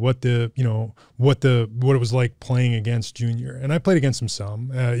asked me what it was like playing against Junior, and I played against him some.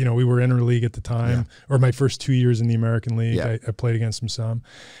 We were interleague at the time, or my first 2 years in the American League. I played against him some,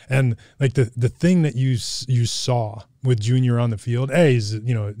 and like the thing that you saw with Junior on the field, he's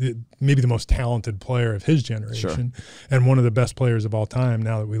maybe the most talented player of his generation, and one of the best players of all time.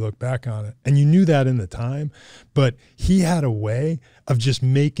 Now that we look back on it, and you knew that in the time, but he had a way of just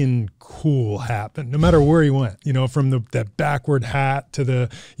making cool happen, no matter where he went. From that backward hat to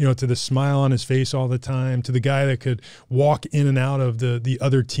the smile on his face all the time, to the guy that could walk in and out of the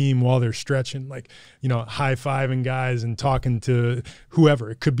other team while they're stretching, like high-fiving guys and talking to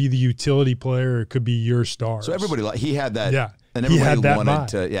whoever. It could be the utility player, or it could be your stars. So everybody, he had that. Yeah. And everybody wanted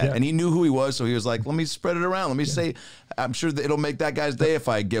to, and he knew who he was, so he was like, let me spread it around. Let me say, I'm sure that it'll make that guy's day if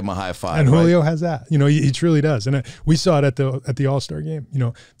I give him a high five. And Julio has that. He truly does. And we saw it at the All-Star game.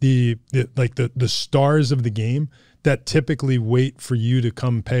 The stars of the game that typically wait for you to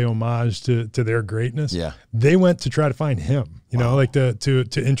come pay homage to their greatness. Yeah. They went to try to find him,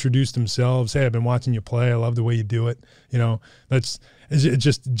 to introduce themselves. Hey, I've been watching you play. I love the way you do it. That's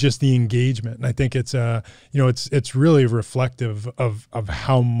just the engagement. And I think it's really reflective of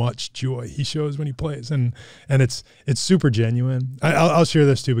how much joy he shows when he plays. And it's super genuine. I'll share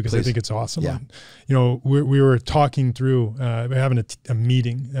this too, because I think it's awesome. Yeah. And, we were talking through, we're having a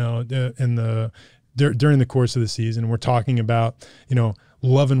meeting during the course of the season. We're talking about,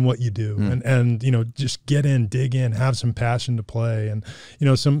 loving what you do and just get in, dig in, have some passion to play. And,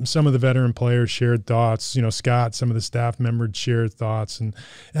 some of the veteran players shared thoughts, Scott, some of the staff members shared thoughts.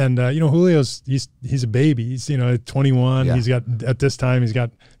 And Julio's, he's a baby. He's, 21. Yeah. At this time, he's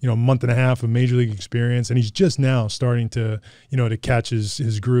got, a month and a half of major league experience, and he's just now starting to, to catch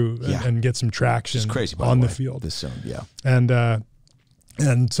his groove and get some traction on the field. This soon, yeah.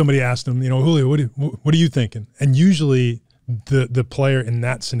 And somebody asked him, Julio, what are you thinking? And usually the player in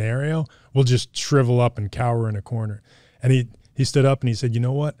that scenario will just shrivel up and cower in a corner. And he stood up and he said, you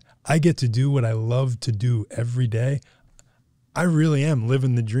know what? I get to do what I love to do every day. I really am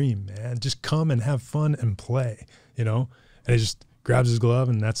living the dream, man. Just come and have fun and play, And he just grabs his glove,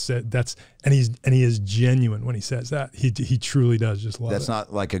 and that's it. And he is genuine when he says that. He truly does just love it. That's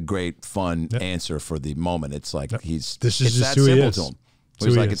not like a great fun answer for the moment. It's like it's that simple to him. So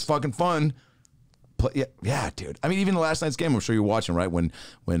he's like, it's fucking fun. Yeah, dude. I mean, even the last night's game, I'm sure you're watching, right? When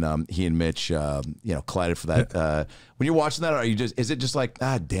he and Mitch, collided for that. When you're watching that, is it just like,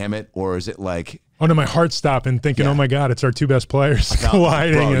 damn it, or is it like, oh no, my heart's stopping, thinking, oh my God, it's our 2 best players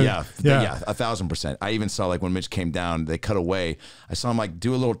colliding. Bro, yeah, 1,000%. I even saw like when Mitch came down, they cut away. I saw him like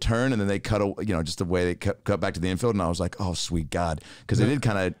do a little turn, and then they cut, just the way they cut back to the infield, and I was like, oh sweet God, because they did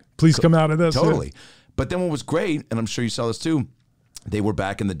kind of please come out of this totally. But then what was great, and I'm sure you saw this too, they were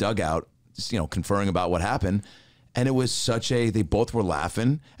back in the dugout, conferring about what happened, and it was they both were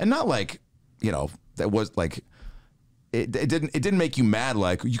laughing, and not like, that was like, it didn't make you mad,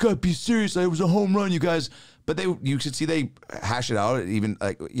 like, you gotta be serious, it was a home run, you guys, but you could see they hash it out, even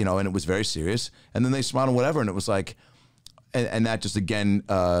like, and it was very serious, and then they smiled and whatever, and it was like, and that just again,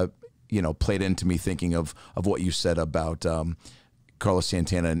 played into me thinking of what you said about Carlos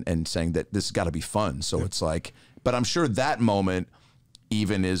Santana and saying that this has got to be fun. So it's like, but I'm sure that moment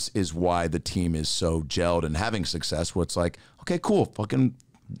even is why the team is so gelled and having success, where it's like, okay, cool, fucking,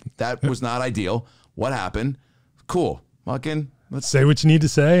 that was not ideal. What happened? Cool, fucking, let's say what you need to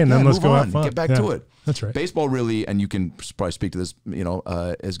say, and then let's go have fun. Get back to it. That's right. Baseball really, and you can probably speak to this,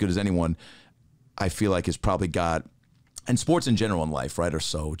 as good as anyone, I feel like has probably got, and sports in general in life, right, are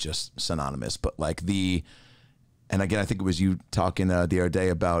so just synonymous, but like and again, I think it was you talking the other day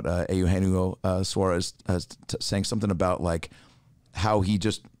about Eugenio Suarez saying something about like how he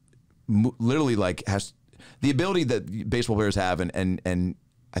just literally like has the ability that baseball players have, and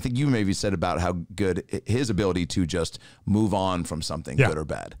I think you maybe said about how good his ability to just move on from something, good or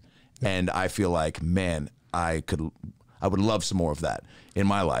bad. And I feel like, man, I would love some more of that in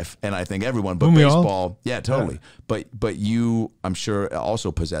my life. And I think everyone, but baseball, totally. But you, I'm sure,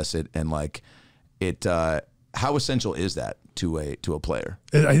 also possess it. And like it, how essential is that to a player?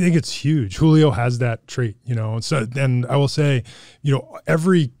 I think it's huge. Julio has that trait, you know. So, and I will say, you know,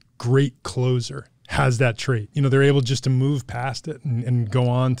 every great closer has that trait. You know, they're able just to move past it and go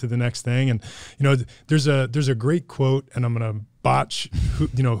on to the next thing. And, you know, there's a great quote, and I'm going to botch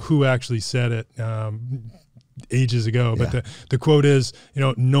who actually said it ages ago, but the quote is, you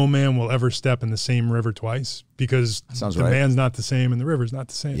know, no man will ever step in the same river twice, because the man's not the same and the river's not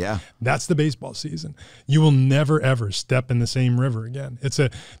the same. Yeah. That's the baseball season. You will never ever step in the same river again. It's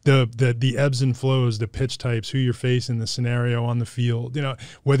the ebbs and flows, the pitch types, who you're facing, the scenario on the field, you know,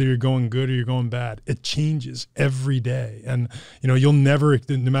 whether you're going good or you're going bad, it changes every day. And, you know, you'll never,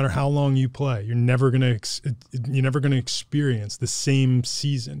 no matter how long you play, you're never going to experience the same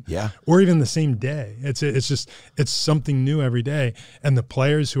season or even the same day. It's something new every day. And the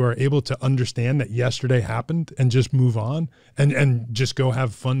players who are able to understand that yesterday happened and just move on and just go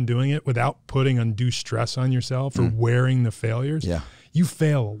have fun doing it without putting undue stress on yourself or wearing the failures. Yeah. You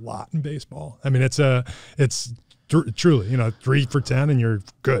fail a lot in baseball. I mean, it's truly, you know, 3 for 10 and you're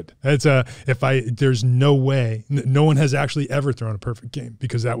good. There's no way, no one has actually ever thrown a perfect game,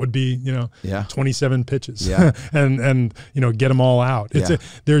 because that would be, you know, 27 pitches and, you know, get them all out.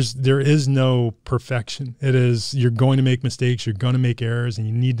 There is no perfection. It is, you're going to make mistakes, you're going to make errors, and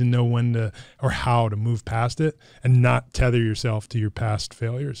you need to know when to, or how to move past it and not tether yourself to your past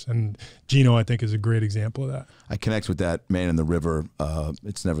failures. And Gino, I think, is a great example of that. I connect with that man in the river.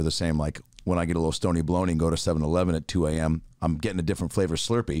 It's never the same. Like, when I get a little stony baloney and go to 7-Eleven at 2 a.m., I'm getting a different flavor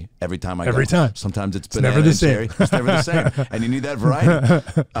Slurpee every time I go. Every time. Sometimes it's banana and cherry. It's never the same. And you need that variety.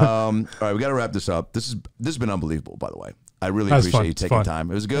 All right, we got to wrap this up. This has been unbelievable, by the way. I really appreciate you taking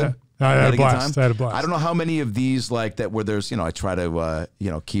time. It was good. Yeah. I had a blast. I don't know how many of these like that where there's, you know, I try to, you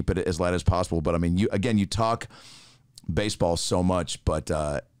know, keep it as light as possible. But I mean, you talk baseball so much, but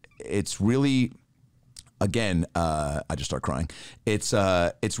it's really... Again, I just start crying. It's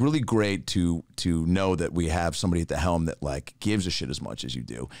really great to know that we have somebody at the helm that like gives a shit as much as you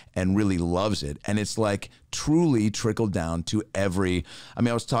do and really loves it. And it's like truly trickled down to every. I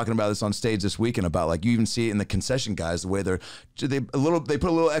mean, I was talking about this on stage this weekend about like you even see it in the concession guys the way they put a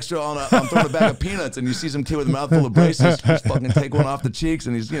little extra on throwing a bag of peanuts, and you see some kid with a mouthful of braces just fucking take one off the cheeks,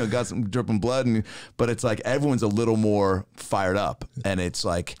 and he's, you know, got some dripping blood, but it's like everyone's a little more fired up, and it's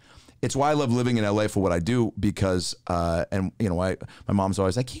like. It's why I love living in LA for what I do, because, and you know, my mom's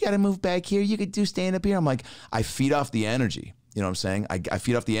always like, you got to move back here. You could do stand up here. I'm like, I feed off the energy. You know what I'm saying? I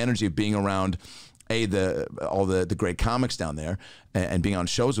feed off the energy of being around all the great comics down there and being on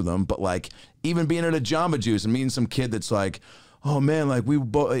shows with them. But like even being at a Jamba Juice and meeting some kid that's like, oh man, like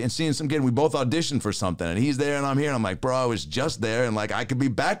and seeing some kid, we both auditioned for something and he's there and I'm here. And I'm like, bro, I was just there. And like, I could be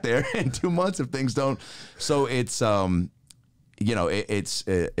back there in 2 months if things don't. So it's, you know, it's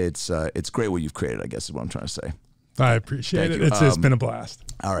great what you've created, I guess is what I'm trying to say. I appreciate it. It's been a blast.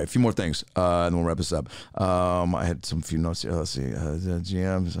 All right, a few more things, and then we'll wrap this up. I had few notes here. Let's see.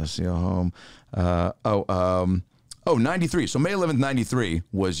 GMs, I see a home. 93. So May 11th, 93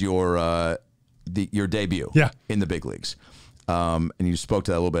 was your debut in the big leagues. And you spoke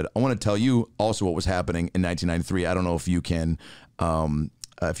to that a little bit. I want to tell you also what was happening in 1993. I don't know if you can,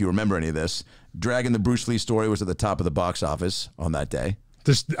 if you remember any of this. Dragon the Bruce Lee story was at the top of the box office on that day.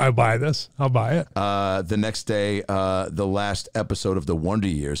 I'll buy this. I'll buy it. The next day, the last episode of the Wonder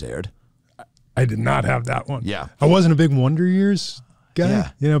Years aired. I did not have that one. Yeah. I wasn't a big Wonder Years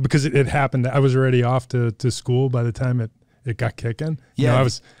guy, you know, because it happened. I was already off to school by the time it got kicking. Yeah. You know,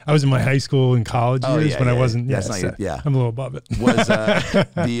 I was in my high school and college years when I wasn't. I'm a little above it. Was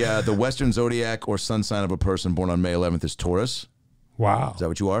the Western Zodiac or sun sign of a person born on May 11th is Taurus? Wow. Is that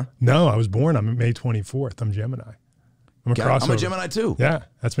what you are? No, I was born on May 24th. I'm Gemini. I'm a crossover. I'm a Gemini too. Yeah,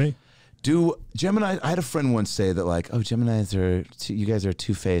 that's me. Do Gemini? I had a friend once say that like, oh, Geminis are you guys are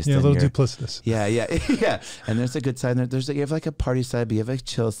two-faced. Yeah, a little duplicitous. Yeah, yeah. And there's a good side. And you have like a party side, but you have a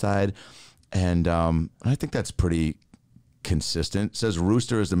chill side, and I think that's pretty consistent. It says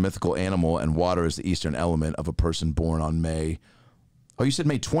rooster is the mythical animal, and water is the eastern element of a person born on May. Oh, you said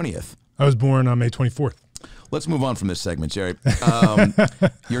May 20th. I was born on May 24th. Let's move on from this segment, Jerry.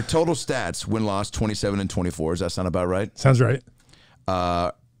 Your total stats, win-loss, 27 and 24. Does that sound about right? Sounds right.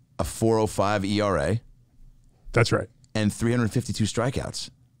 A 4.05 ERA. That's right. And 352 strikeouts.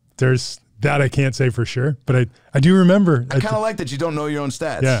 That I can't say for sure, but I do remember. I kind of like that you don't know your own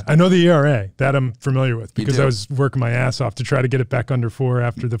stats. Yeah, I know the ERA. That I'm familiar with because I was working my ass off to try to get it back under 4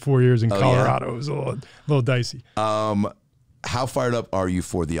 after the 4 years in Colorado. Yeah? It was a little dicey. How fired up are you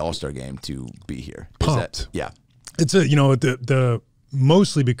for the All-Star game to be here? Pumped. It's the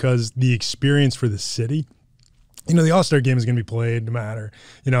mostly because the experience for the city. The All-Star game is going to be played no matter.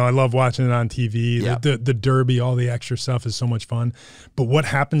 I love watching it on TV. Yeah. The Derby, all the extra stuff is so much fun. But what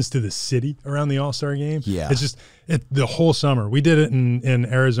happens to the city around the All-Star game? Yeah. It's just the whole summer. We did it in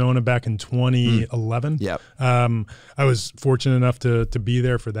Arizona back in 2011. Yep. I was fortunate enough to be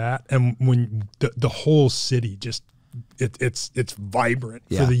there for that. And when the whole city just it's vibrant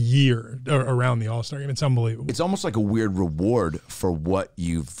for the year around the All-Star game. It's unbelievable. It's almost like a weird reward for what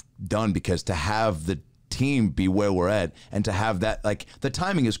you've done, because to have the team be where we're at and to have that, like, the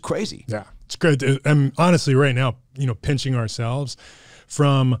timing is crazy. Yeah, it's great. And honestly, right now, pinching ourselves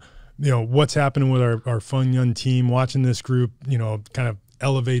from, what's happening with our fun young team, watching this group, kind of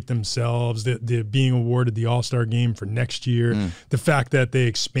elevate themselves, the being awarded the All-Star game for next year, the fact that they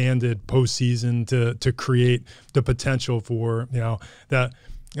expanded postseason to create the potential for, that.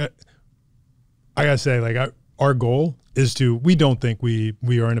 I gotta say, like, our goal is we don't think we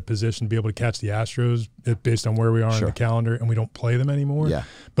are in a position to be able to catch the Astros based on where we are in the calendar, and we don't play them anymore. Yeah.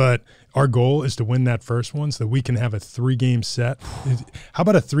 But our goal is to win that first one so that we can have a 3-game set. How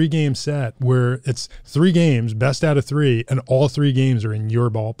about a 3-game set where it's 3 games, best out of 3, and all 3 games are in your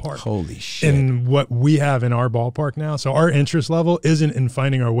ballpark? Holy shit. And what we have in our ballpark now. So our interest level isn't in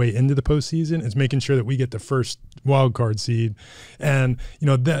finding our way into the postseason. It's making sure that we get the first wild card seed. And,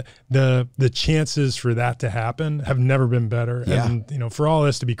 the chances for that to happen have never been better. Yeah. And, for all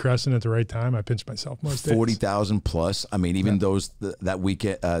this to be crescent at the right time, I pinch myself most days. 40,000 plus. I mean, even that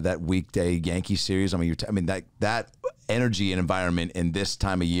weekday Yankee series. I mean, that energy and environment in this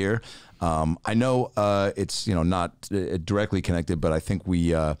time of year. I know it's not directly connected, but I think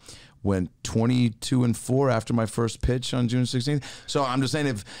we went 22-4 after my first pitch on June 16th. So I'm just saying,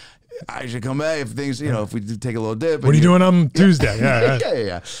 if I should come back, if things, if we take a little dip. What are you doing on Tuesday?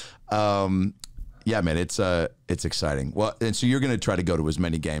 Yeah, man, it's exciting. Well, and so you're going to try to go to as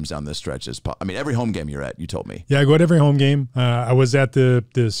many games down this stretch as possible. I mean, every home game you're at, you told me. Yeah, I go to every home game. I was at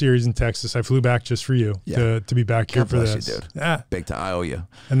the series in Texas. I flew back just for you to be back here for this. You, dude. Yeah, big time. I owe you.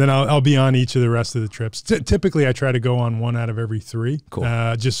 And then I'll be on each of the rest of the trips. Typically, I try to go on 1 out of every 3. Cool.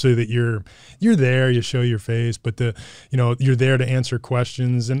 Just so that you're there, you show your face, but you're there to answer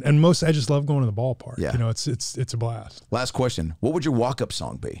questions. And most, I just love going to the ballpark. Yeah. It's a blast. Last question: what would your walk-up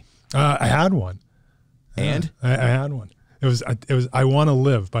song be? I had one. And I had one. It was "I Want to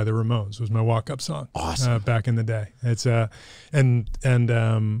Live" by the Ramones. Was my walk-up song. Awesome. Back in the day. It's I can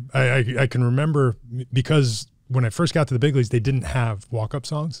remember because when I first got to the big leagues, they didn't have walk-up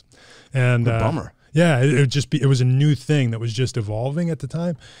songs, and bummer. Yeah, it was a new thing that was just evolving at the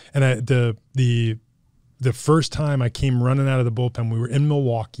time, and the first time I came running out of the bullpen, we were in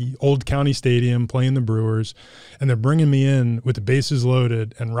Milwaukee, Old County Stadium, playing the Brewers, and they're bringing me in with the bases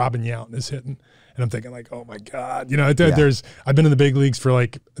loaded, and Robin Yount is hitting. And I'm thinking, like, oh my God, I've been in the big leagues for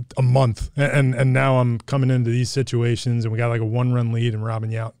like a month, and now I'm coming into these situations, and we got like a 1-run lead, and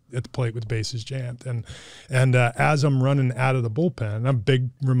Robin Yount at the plate with bases jammed, and as I'm running out of the bullpen, I'm a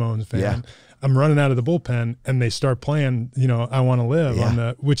big Ramones fan. Yeah. I'm running out of the bullpen, and they start playing, "I Want to Live"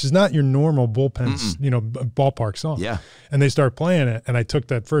 on which is not your normal bullpen, ballpark song. Yeah. And they start playing it, and I took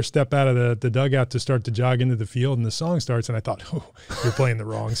that first step out of the dugout to start to jog into the field, and the song starts, and I thought, oh, you're playing the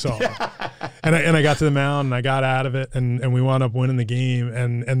wrong song. And I got to the mound, and I got out of it, and we wound up winning the game.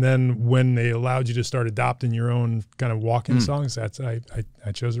 And then when they allowed you to start adopting your own kind of walk-in songs, I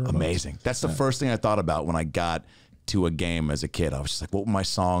chose the Ramones. Amazing. That's the first thing I thought about when I got to a game as a kid. I was just like, what was my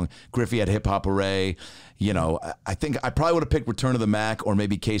song? Griffey had Hip Hop Hooray. I think I probably would have picked Return of the Mac or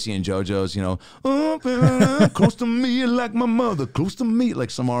maybe Casey and JoJo's, close to me like my mother, close to me,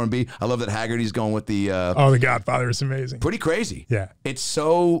 like some R&B. I love that Haggerty's going with the The Godfather is amazing. Pretty crazy. Yeah. It's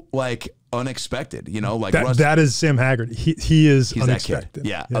so like unexpected, like that is Sam Haggerty. He's unexpected. That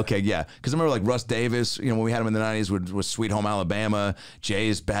kid. Yeah. Okay. Yeah. Because I remember like Russ Davis, when we had him in the 90s with Sweet Home Alabama,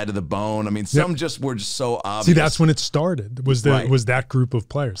 Jay's Bad to the Bone. I mean, some were just so obvious. See, that's when it started. Was that group of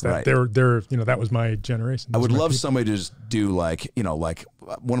players? That they're that was my generation. I would love somebody to just do like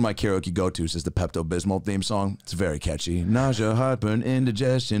one of my karaoke go-tos is the Pepto-Bismol theme song. It's very catchy. Nausea, heartburn,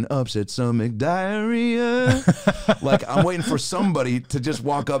 indigestion, upset stomach, diarrhea. Like I'm waiting for somebody to just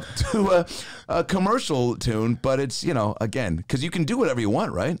walk up to a commercial tune, but it's again because you can do whatever you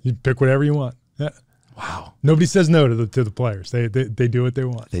want, right? You pick whatever you want. Yeah. Wow. Nobody says no to the players. They do what they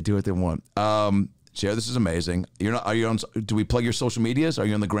want. They do what they want. Jer, this is amazing. You're not. Are you on? Do we plug your social medias? Are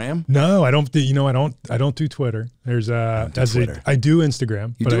you on the gram? No, I don't. You know, I don't do Twitter. There's Twitter. I do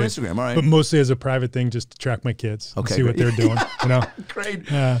Instagram. You do Instagram, all right. But mostly as a private thing, just to track my kids. Okay, and see what they're doing. You know, great.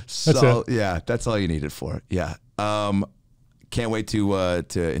 That's it. Yeah, that's all you need it for. Yeah. Can't wait to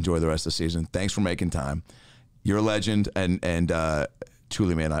enjoy the rest of the season. Thanks for making time. You're a legend, and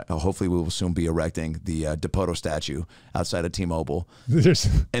truly, man, hopefully we will soon be erecting the Dipoto statue outside of T-Mobile.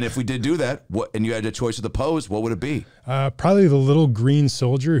 And if we did do that, and you had a choice of the pose, what would it be? Probably the little green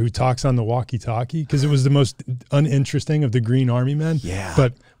soldier who talks on the walkie-talkie, because it was the most uninteresting of the Green Army men. Yeah.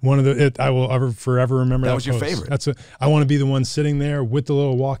 But one of I will forever remember that was your pose. favorite. I want to be the one sitting there with the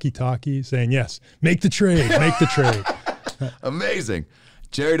little walkie-talkie saying, yes, make the trade, make the trade. Amazing.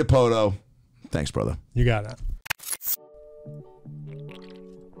 Jerry Dipoto. Thanks, brother. You got it.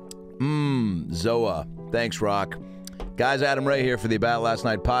 Zoa. Thanks, Rock. Guys, Adam Ray here for the About Last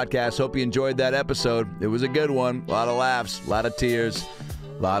Night podcast. Hope you enjoyed that episode. It was a good one. A lot of laughs, a lot of tears,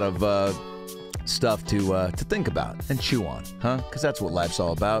 a lot of stuff to think about and chew on, huh? Because that's what life's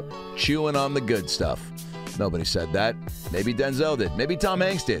all about, chewing on the good stuff. Nobody said that. Maybe Denzel did. Maybe Tom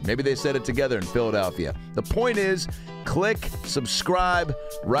Hanks did. Maybe they said it together in Philadelphia. The point is, click subscribe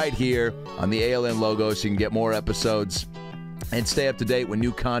right here on the ALN logo so you can get more episodes and stay up to date when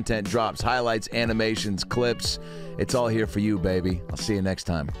new content drops, highlights, animations, clips. It's all here for you, baby. I'll see you next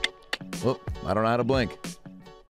time. Whoop, I don't know how to blink.